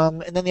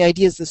 And then the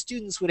idea is the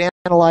students would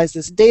analyze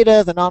this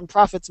data, the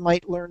nonprofits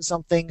might learn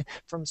something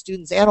from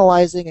students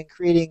analyzing and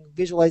creating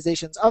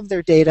visualizations of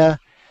their data.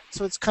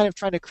 So it's kind of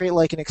trying to create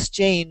like an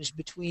exchange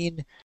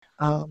between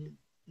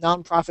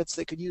nonprofits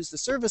that could use the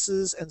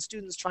services and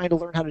students trying to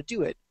learn how to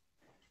do it.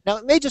 Now,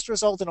 it may just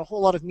result in a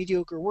whole lot of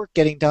mediocre work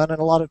getting done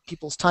and a lot of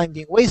people's time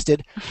being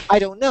wasted. I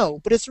don't know,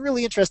 but it's a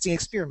really interesting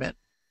experiment.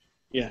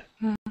 Yeah.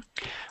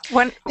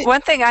 One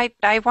thing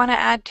I want to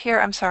add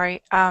here, I'm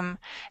sorry,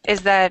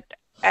 is that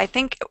I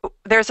think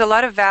there's a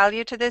lot of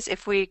value to this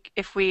if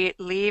we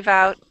leave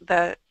out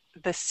the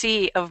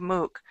C of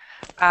MOOC.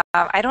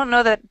 I don't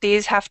know that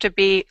these have to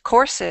be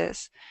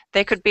courses.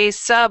 They could be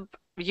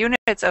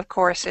sub-units of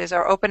courses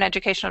or open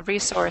educational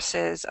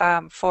resources.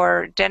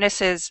 For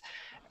Dennis's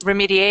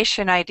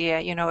remediation idea,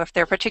 if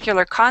there are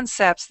particular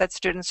concepts that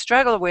students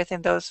struggle with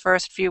in those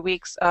first few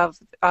weeks of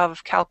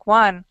Calc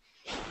 1,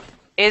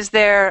 is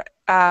there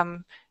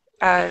an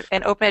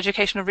open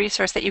educational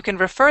resource that you can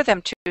refer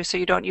them to so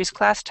you don't use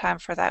class time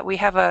for that? We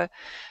have a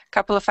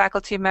couple of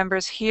faculty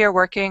members here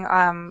working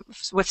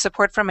with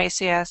support from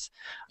ACS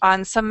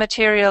on some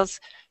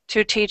materials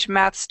to teach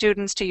math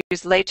students to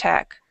use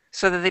LaTeX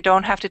so that they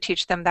don't have to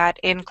teach them that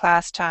in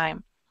class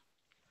time.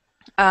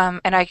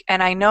 And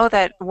I know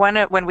that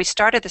when we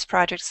started this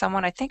project,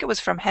 someone, I think it was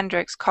from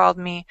Hendrix, called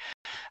me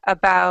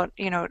about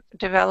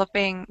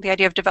developing the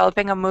idea of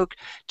developing a MOOC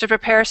to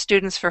prepare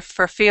students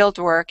for field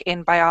work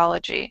in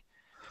biology.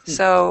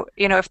 So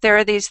if there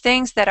are these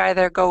things that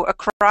either go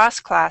across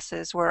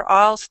classes where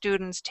all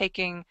students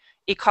taking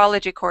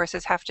ecology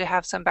courses have to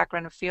have some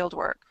background in field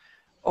work,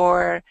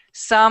 or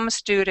some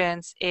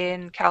students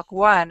in Calc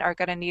 1 are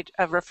going to need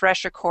a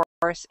refresher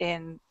course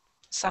in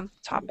some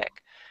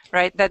topic,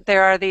 right? That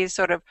there are these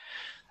sort of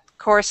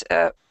course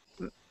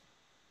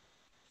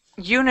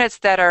units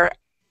that are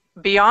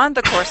beyond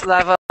the course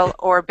level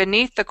or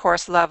beneath the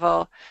course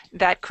level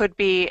that could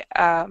be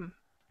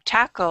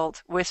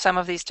tackled with some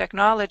of these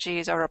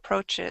technologies or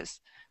approaches.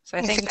 So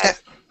I think that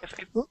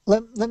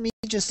let me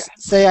just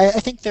say, I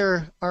think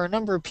there are a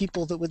number of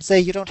people that would say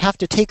you don't have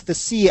to take the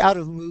C out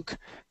of MOOC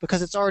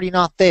because it's already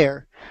not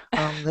there.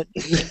 That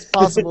it's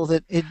possible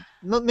that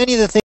many of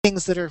the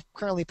things that are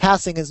currently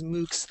passing as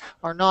MOOCs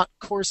are not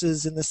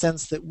courses in the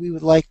sense that we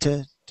would like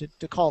to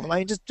call them. I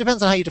mean, it just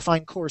depends on how you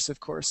define course,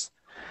 of course.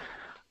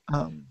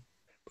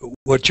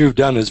 What you've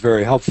done is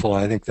very helpful.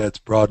 I think that's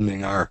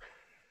broadening our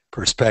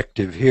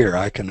perspective here.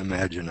 I can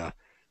imagine a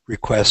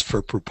request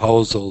for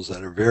proposals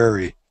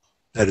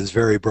that is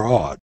very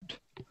broad,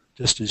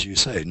 just as you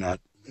say, not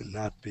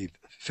be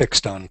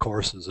fixed on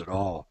courses at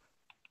all.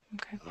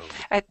 Okay.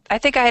 I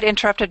think I had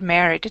interrupted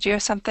Mary. Did you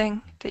have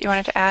something that you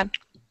wanted to add?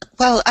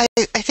 Well, I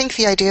think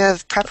the idea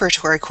of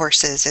preparatory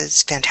courses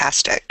is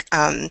fantastic.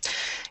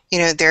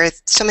 There are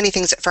so many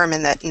things at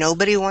Furman that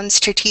nobody wants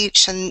to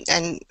teach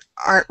and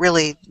aren't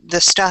really the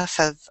stuff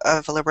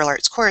of a liberal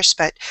arts course,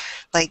 but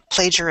like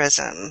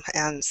plagiarism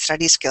and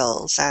study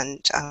skills and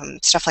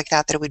stuff like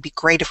that, that it would be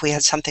great if we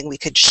had something we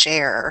could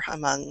share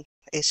among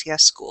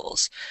ACS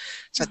schools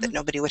so that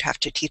nobody would have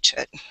to teach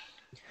it.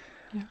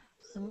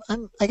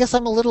 I guess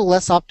I'm a little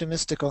less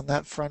optimistic on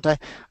that front.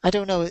 I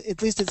don't know.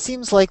 At least it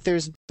seems like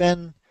there's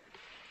been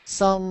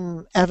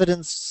some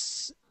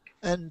evidence,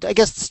 and I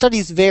guess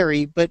studies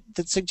vary, but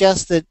that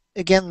suggests that,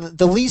 again,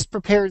 the least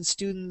prepared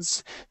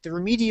students, the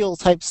remedial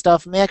type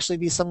stuff, may actually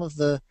be some of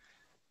the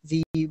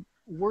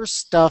worst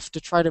stuff to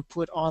try to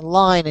put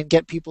online and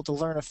get people to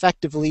learn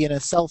effectively in a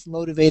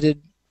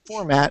self-motivated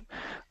format,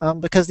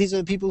 because these are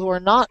the people who are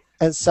not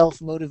as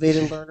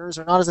self-motivated learners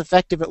or not as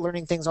effective at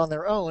learning things on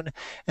their own,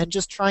 and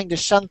just trying to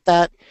shunt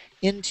that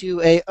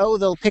into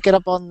they'll pick it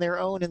up on their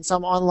own in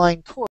some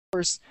online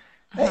course.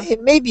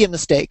 It may be a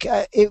mistake.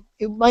 It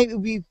might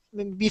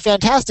be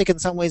fantastic in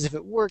some ways if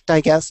it worked, I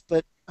guess,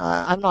 but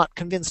I'm not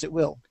convinced it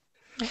will.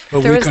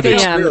 But we could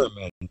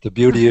experiment. The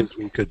beauty is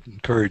we could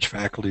encourage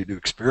faculty to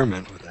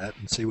experiment with that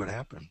and see what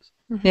happens.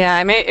 Yeah,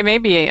 it may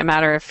be a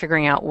matter of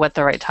figuring out what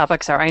the right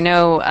topics are. I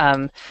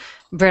know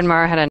Bryn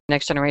Mawr had a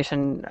Next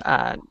Generation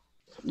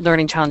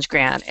Learning Challenge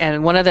grant,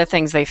 and one of the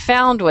things they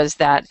found was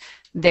that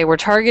they were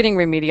targeting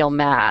remedial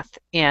math,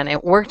 and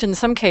it worked in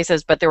some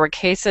cases, but there were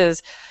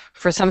cases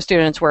for some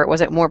students where it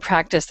wasn't more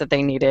practice that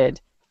they needed.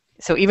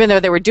 So even though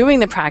they were doing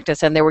the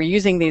practice and they were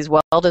using these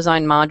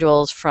well-designed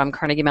modules from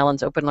Carnegie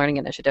Mellon's Open Learning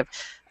Initiative,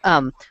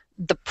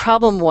 the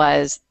problem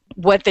was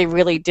what they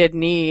really did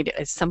need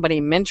is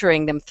somebody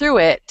mentoring them through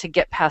it to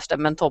get past a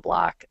mental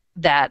block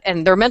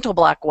and their mental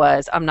block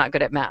was, I'm not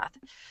good at math.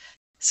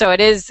 So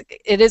it is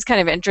kind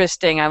of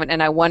interesting,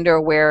 and I wonder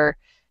where,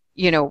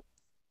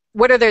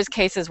 what are those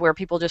cases where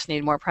people just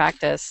need more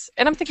practice?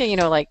 And I'm thinking,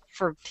 like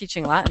for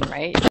teaching Latin,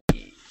 right?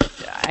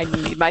 I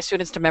need my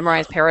students to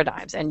memorize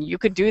paradigms, and you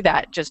could do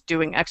that just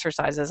doing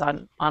exercises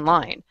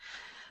online.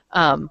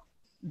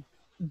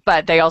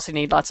 But they also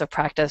need lots of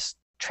practice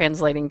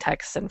translating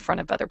texts in front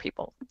of other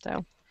people.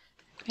 So,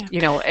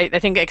 yeah. I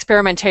think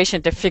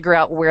experimentation to figure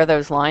out where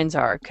those lines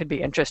are could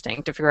be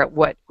interesting, to figure out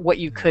what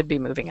you could be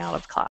moving out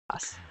of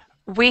class.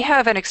 We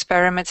have an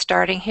experiment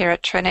starting here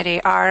at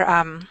Trinity.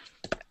 Our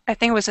I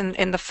think it was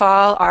in the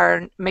fall,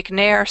 our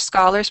McNair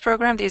Scholars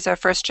Program. These are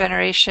first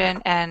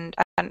generation and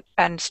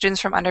students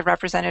from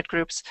underrepresented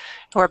groups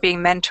who are being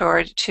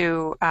mentored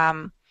to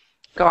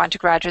go on to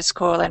graduate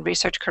school and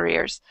research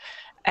careers.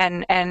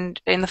 And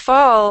in the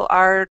fall,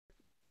 our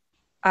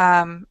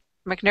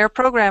McNair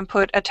program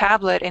put a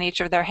tablet in each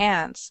of their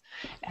hands,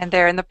 and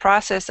they're in the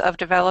process of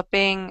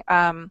developing,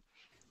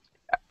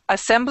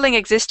 assembling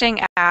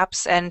existing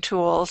apps and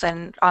tools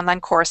and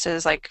online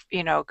courses like,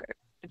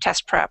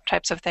 test prep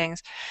types of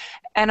things,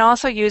 and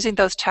also using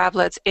those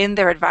tablets in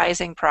their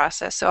advising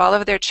process. So all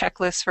of their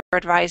checklists for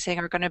advising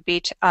are going to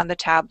be on the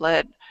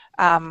tablet.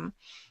 And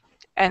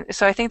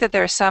so I think that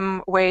there are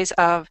some ways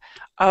of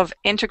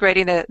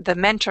integrating the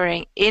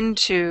mentoring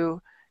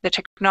into the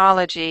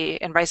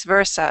technology and vice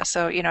versa.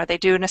 So, they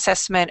do an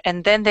assessment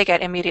and then they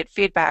get immediate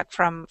feedback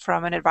from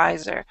an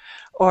advisor,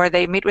 or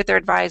they meet with their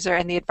advisor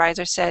and the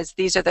advisor says,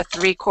 these are the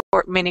 3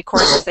 mini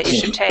courses that you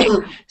should take.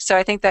 So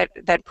I think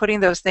that putting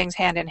those things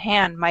hand in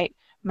hand might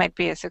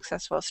be a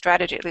successful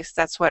strategy. At least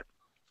that's what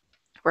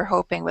we're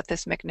hoping with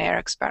this McNair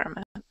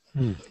experiment.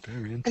 Very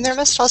interesting. And there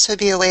must also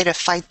be a way to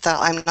fight the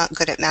I'm not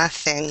good at math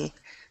thing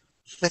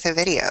with a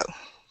video.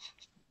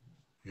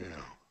 Yeah.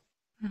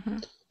 Mm-hmm.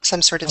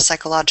 Some sort of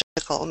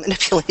psychological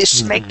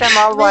manipulation. Make them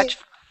all watch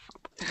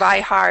By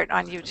Heart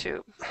on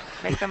YouTube.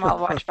 Make them all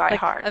watch By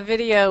Heart. A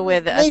video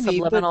with a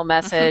subliminal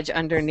message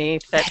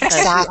underneath that says,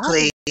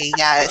 Exactly.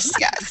 Yes.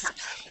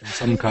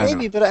 Some kind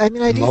maybe, of but I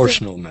do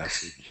emotional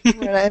message.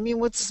 Right,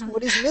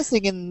 what is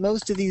missing in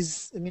most of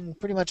these,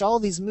 pretty much all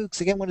these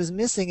MOOCs, again, what is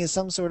missing is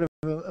some sort of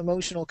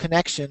emotional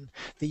connection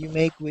that you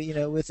make with,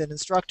 with an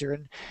instructor,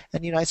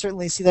 and I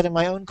certainly see that in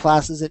my own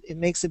classes. It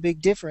makes a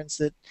big difference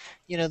that,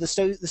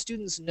 the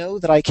students know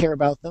that I care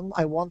about them.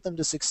 I want them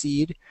to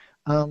succeed,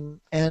 and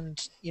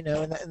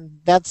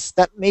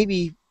that may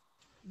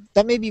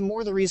be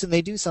more the reason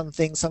they do some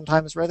things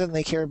sometimes, rather than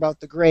they care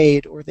about the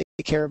grade, or they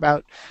care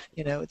about,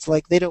 it's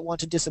like they don't want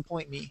to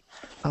disappoint me.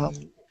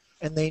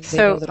 And they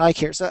know that I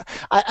care. So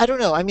I don't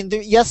know.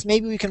 Yes,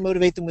 maybe we can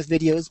motivate them with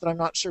videos, but I'm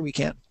not sure we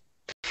can.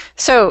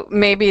 So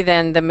maybe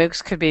then the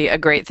MOOCs could be a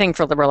great thing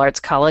for liberal arts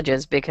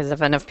colleges, because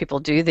if enough people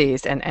do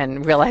these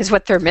and realize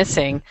what they're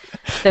missing,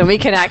 then we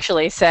can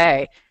actually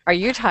say, are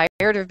you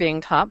tired of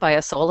being taught by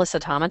a soulless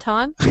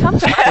automaton? Come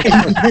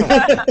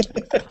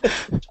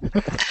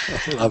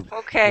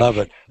Love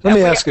it. Let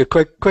me ask a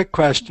quick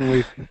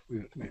question.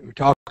 We're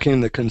talking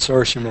in the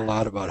consortium a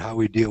lot about how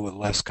we deal with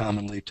less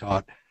commonly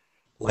taught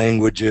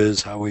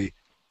languages, how we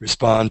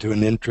respond to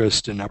an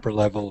interest in upper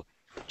level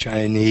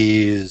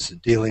Chinese,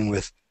 dealing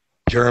with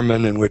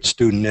German, in which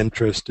student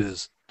interest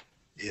is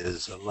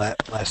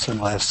less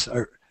and less,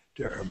 or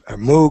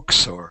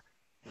MOOCs, or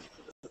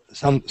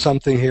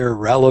something here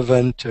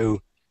relevant to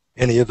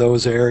any of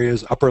those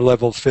areas. Upper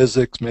level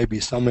physics, maybe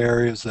some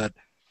areas that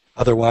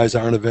otherwise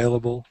aren't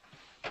available,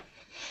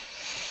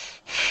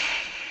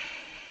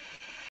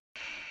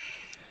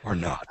 or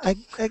not.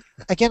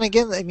 Again, I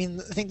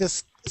think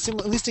this,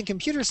 at least in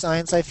computer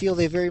science, I feel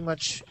they very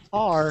much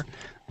are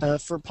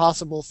for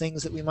possible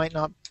things that we might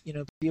not,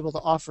 be able to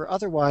offer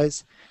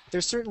otherwise.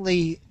 There's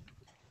certainly,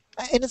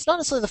 and it's not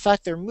necessarily the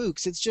fact they're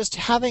MOOCs. It's just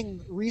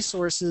having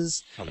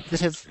resources that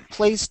have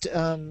placed,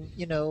 a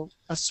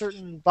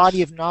certain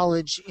body of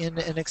knowledge in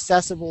an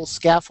accessible,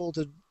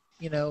 scaffolded,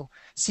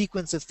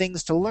 sequence of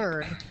things to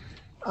learn.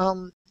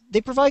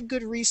 They provide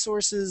good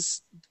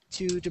resources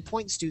to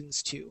point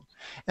students to.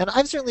 And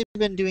I've certainly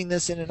been doing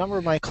this in a number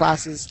of my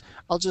classes.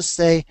 I'll just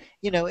say,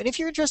 and if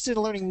you're interested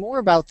in learning more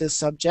about this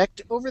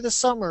subject, over the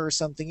summer or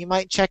something, you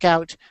might check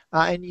out,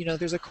 and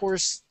there's a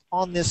course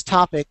on this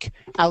topic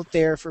out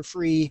there for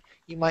free.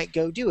 You might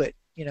go do it,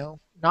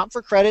 not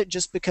for credit,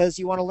 just because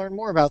you want to learn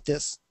more about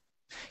this.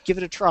 Give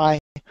it a try.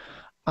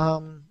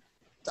 I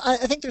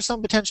think there's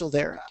some potential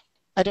there.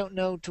 I don't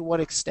know to what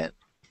extent.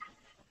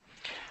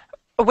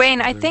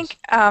 Wayne, I think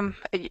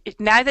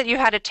now that you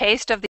had a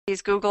taste of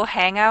these Google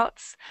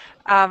Hangouts,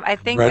 I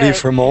think ready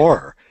for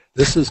more.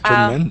 This is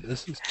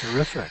tremendous. This is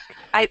terrific.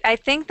 I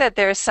think that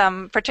there's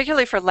some,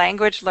 particularly for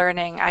language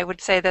learning, I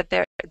would say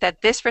that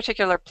this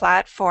particular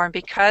platform,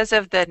 because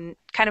of the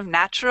kind of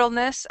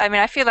naturalness,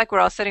 I feel like we're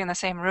all sitting in the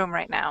same room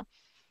right now.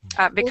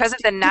 Because of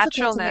the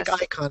naturalness. To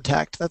make eye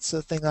contact. That's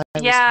the thing that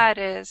it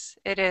is.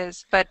 It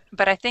is. But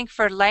I think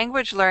for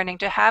language learning,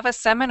 to have a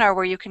seminar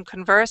where you can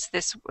converse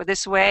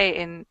this way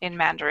in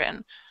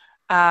Mandarin,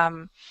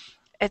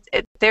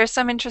 there's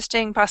some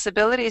interesting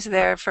possibilities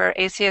there for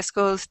ACS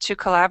schools to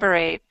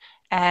collaborate,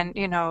 and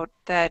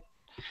that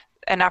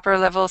an upper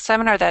level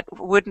seminar that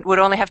would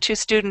only have 2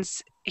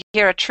 students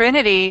here at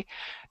Trinity,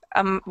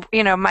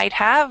 might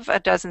have a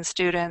dozen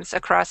students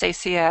across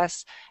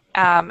ACS.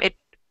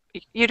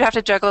 you'd have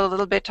to juggle a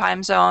little bit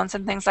time zones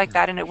and things like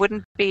that, and it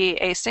wouldn't be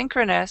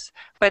asynchronous,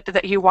 but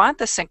that you want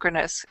the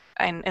synchronous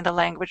in the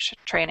language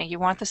training. You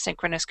want the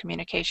synchronous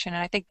communication,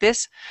 and I think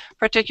this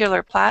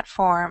particular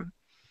platform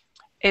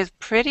is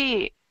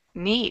pretty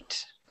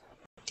neat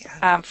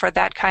for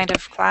that kind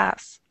of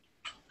class.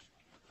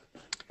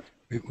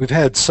 We've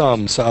had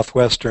some.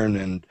 Southwestern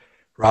and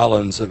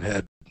Rollins have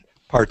had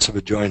parts of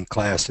a joint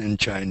class in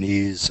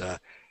Chinese.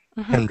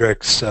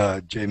 Hendricks,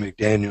 J.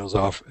 McDaniels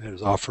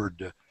has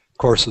offered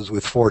courses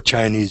with 4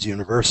 Chinese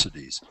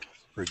universities,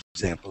 for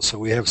example. So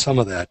we have some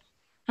of that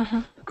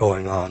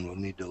going on. We'll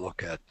need to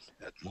look at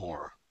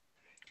more.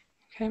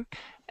 Okay.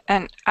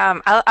 And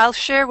I'll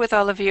share with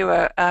all of you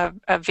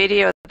a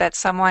video that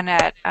someone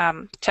at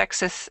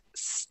Texas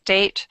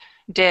State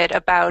did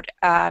about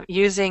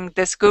using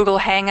this Google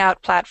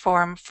Hangout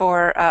platform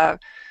for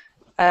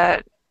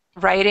a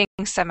writing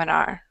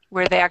seminar,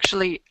 where they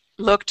actually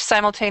looked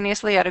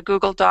simultaneously at a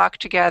Google Doc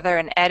together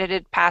and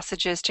edited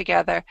passages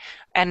together,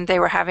 and they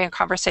were having a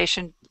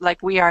conversation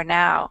like we are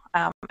now.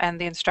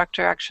 And the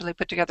instructor actually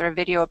put together a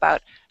video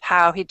about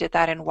how he did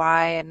that and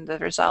why and the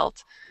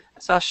result.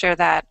 So I'll share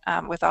that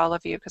with all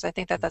of you, because I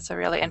think that that's a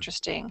really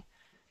interesting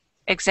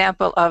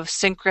example of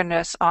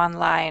synchronous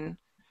online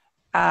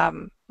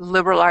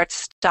liberal arts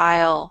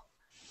style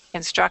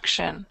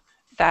instruction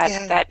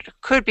that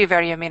could be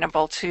very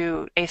amenable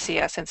to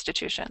ACS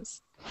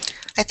institutions.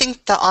 I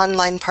think the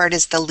online part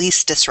is the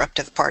least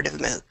disruptive part of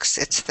MOOCs.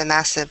 It's the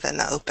massive and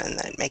the open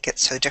that make it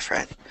so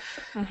different.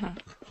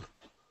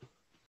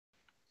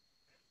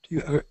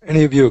 Are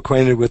any of you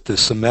acquainted with the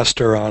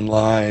Semester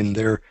Online?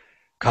 They're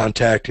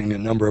contacting a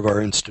number of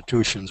our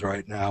institutions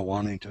right now,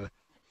 wanting to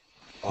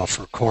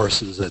offer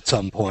courses at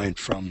some point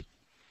from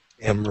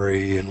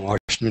Emory and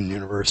Washington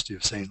University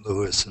of St.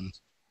 Louis and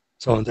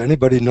so on. Does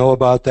anybody know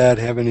about that?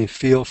 Have any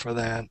feel for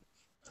that?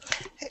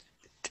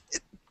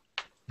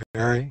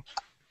 Mary?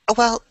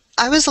 Well,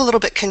 I was a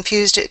little bit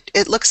confused.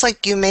 It looks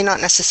like you may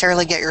not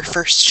necessarily get your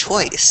first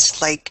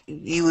choice. Like,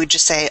 you would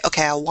just say,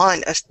 okay, I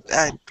want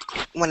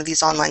one of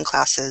these online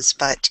classes,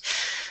 but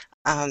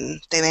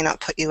they may not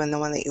put you in the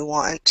one that you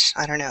want.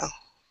 I don't know.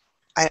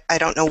 I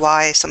don't know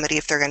why somebody,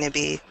 if they're going to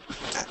be...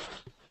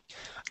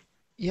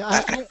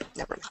 never mind.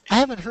 I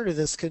haven't heard of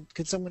this.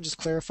 Could someone just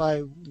clarify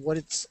what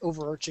its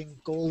overarching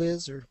goal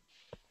is? Or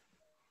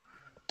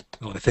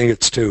Well, I think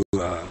it's to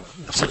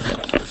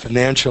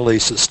financially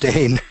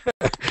sustain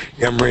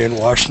Emory and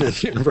Washington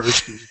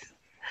University.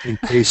 In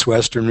Case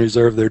Western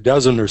Reserve, there are a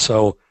dozen or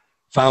so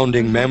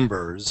founding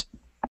members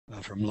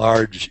from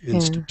large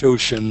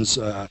institutions.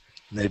 And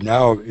they're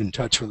now in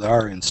touch with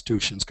our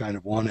institutions kind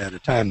of one at a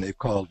time. They've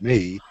called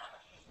me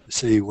to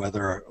see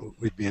whether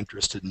we'd be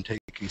interested in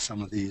taking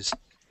some of these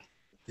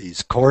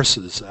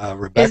courses.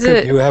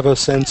 Rebecca, do you have a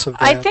sense of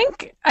that?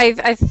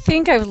 I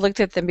think I've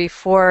looked at them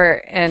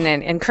before,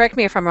 and correct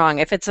me if I'm wrong.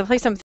 If it's the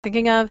place I'm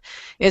thinking of,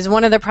 is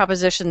one of the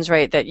propositions,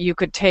 right, that you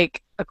could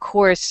take a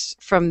course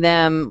from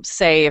them,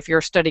 say if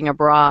you're studying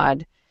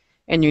abroad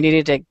and you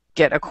needed to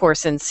get a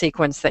course in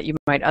sequence that you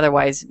might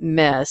otherwise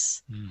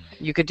miss,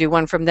 you could do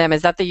one from them.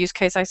 Is that the use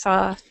case I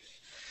saw?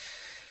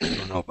 I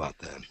don't know about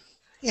that.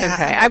 Yeah,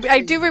 okay,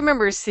 I do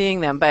remember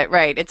seeing them, but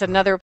right, it's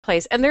another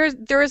place. And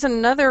there is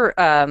another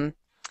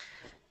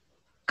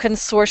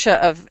consortia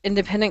of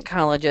independent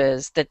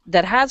colleges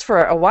that has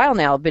for a while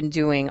now been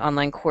doing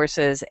online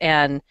courses,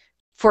 and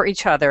for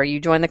each other. You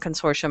join the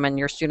consortium and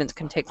your students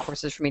can take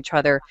courses from each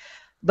other.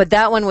 But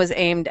that one was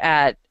aimed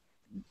at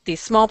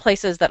these small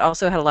places that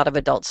also had a lot of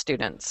adult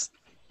students,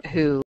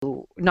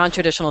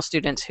 non-traditional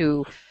students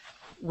who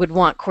would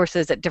want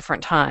courses at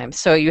different times.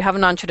 So you have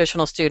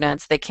non-traditional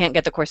students, they can't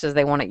get the courses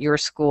they want at your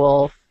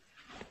school,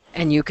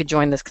 and you could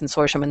join this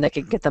consortium and they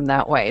could get them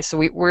that way.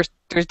 So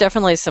there's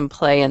definitely some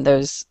play in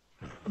those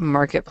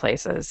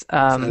marketplaces.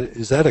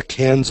 Is that a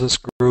Kansas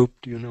group?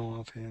 Do you know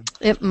offhand?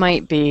 It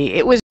might be.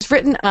 It was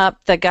written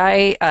up, the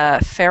guy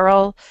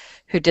Farrell,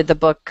 who did the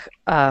book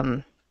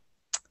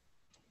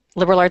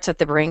Liberal Arts at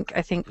the Brink.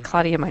 I think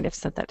Claudia might have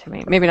sent that to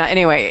me. Maybe not.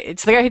 Anyway,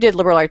 it's the guy who did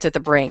Liberal Arts at the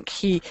Brink.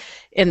 He,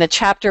 in the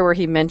chapter where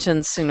he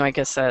mentions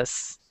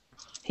Sunoikis,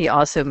 he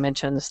also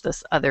mentions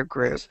this other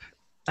group.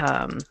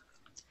 And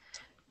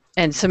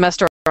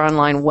Semester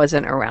Online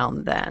wasn't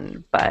around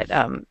then. But,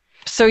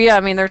 so yeah,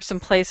 I mean, there's some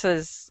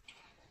places.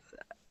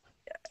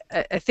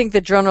 I think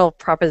the general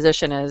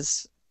proposition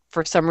is,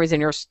 for some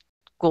reason, your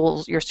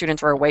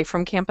students are away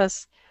from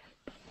campus,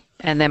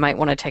 and they might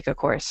want to take a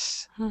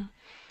course.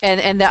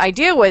 And the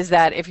idea was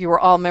that if you were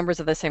all members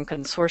of the same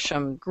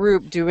consortium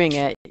group doing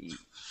it,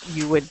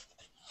 you would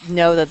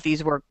know that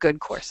these were good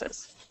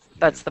courses.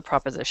 That's the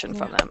proposition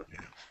from them,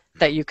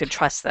 that you could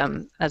trust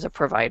them as a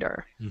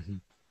provider.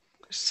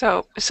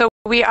 So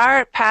we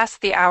are past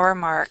the hour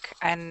mark,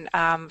 and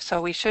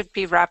so we should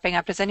be wrapping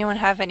up. Does anyone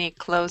have any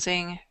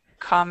closing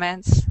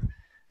comments?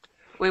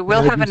 We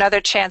will have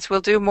another chance. We'll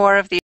do more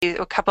of these,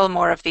 a couple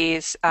more of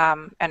these,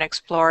 and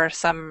explore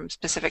some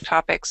specific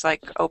topics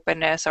like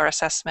openness or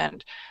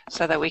assessment,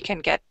 so that we can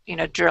get,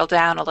 drill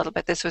down a little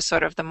bit. This was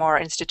sort of the more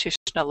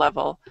institutional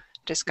level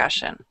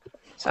discussion.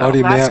 So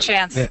Claudia, last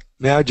chance.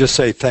 may I just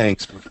say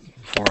thanks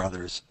before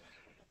others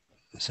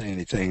say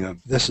anything?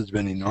 This has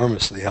been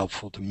enormously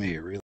helpful to me. I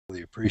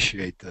really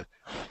appreciate the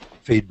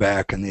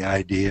feedback and the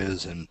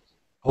ideas and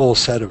whole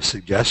set of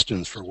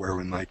suggestions for where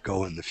we might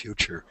go in the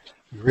future.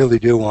 We really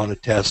do want to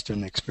test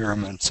and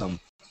experiment some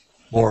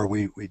more.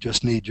 We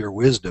just need your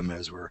wisdom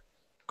as we're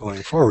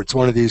going forward. It's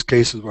one of these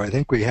cases where I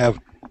think we have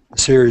a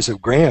series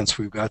of grants.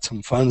 We've got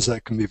some funds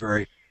that can be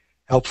very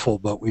helpful,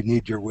 but we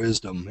need your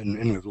wisdom, and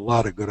we have a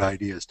lot of good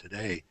ideas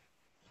today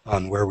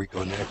on where we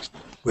go next.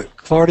 But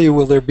Claudia,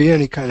 will there be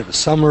any kind of a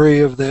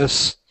summary of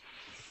this?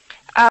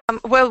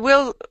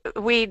 Well,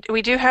 we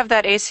do have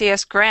that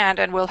ACS grant,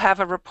 and we'll have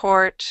a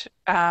report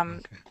Okay.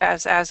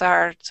 as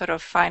our sort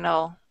of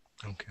final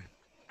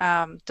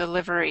Okay.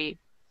 delivery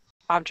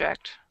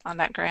object on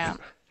that grant.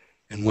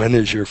 And when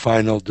is your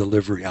final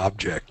delivery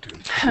object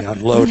to be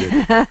unloaded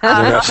for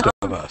the rest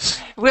of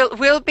us?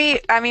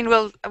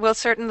 We'll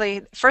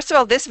certainly, first of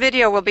all, this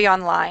video will be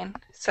online,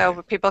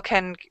 so people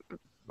can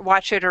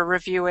watch it or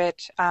review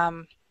it,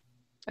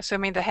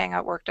 assuming the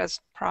Hangout worked as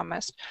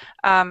promised.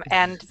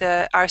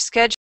 And our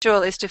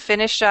schedule is to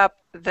finish up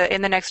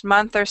in the next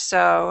month or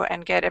so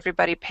and get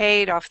everybody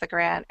paid off the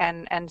grant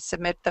and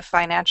submit the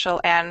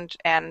financial and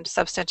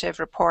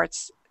substantive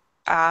reports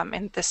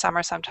in the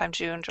summer, sometime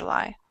June,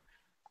 July.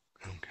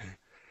 Okay.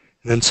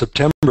 And then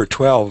September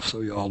 12th, so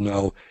you all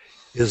know,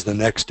 is the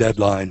next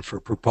deadline for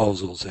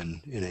proposals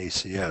in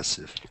ACS,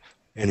 if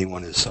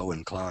anyone is so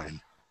inclined.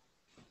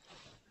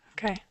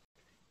 Okay.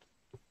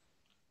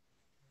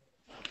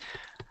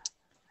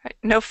 Right,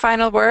 no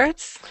final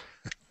words?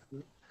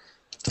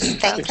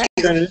 Thank you. It's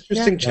been an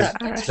interesting chat.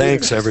 All right.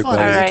 Thanks,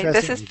 everybody. All right,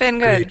 this has been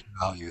good. Great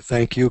value.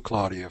 Thank you,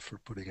 Claudia, for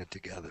putting it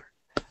together.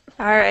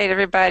 All right,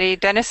 everybody.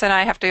 Dennis and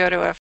I have to go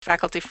to a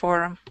faculty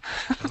forum.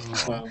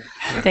 Wow.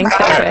 Thanks,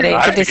 everybody.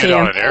 I Good to have to see get you.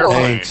 on an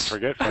airplane. Thanks.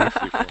 Forget people.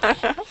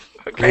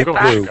 Okay, Great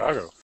bye. group.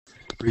 Chicago.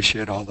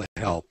 Appreciate all the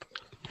help.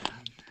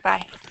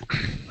 Bye.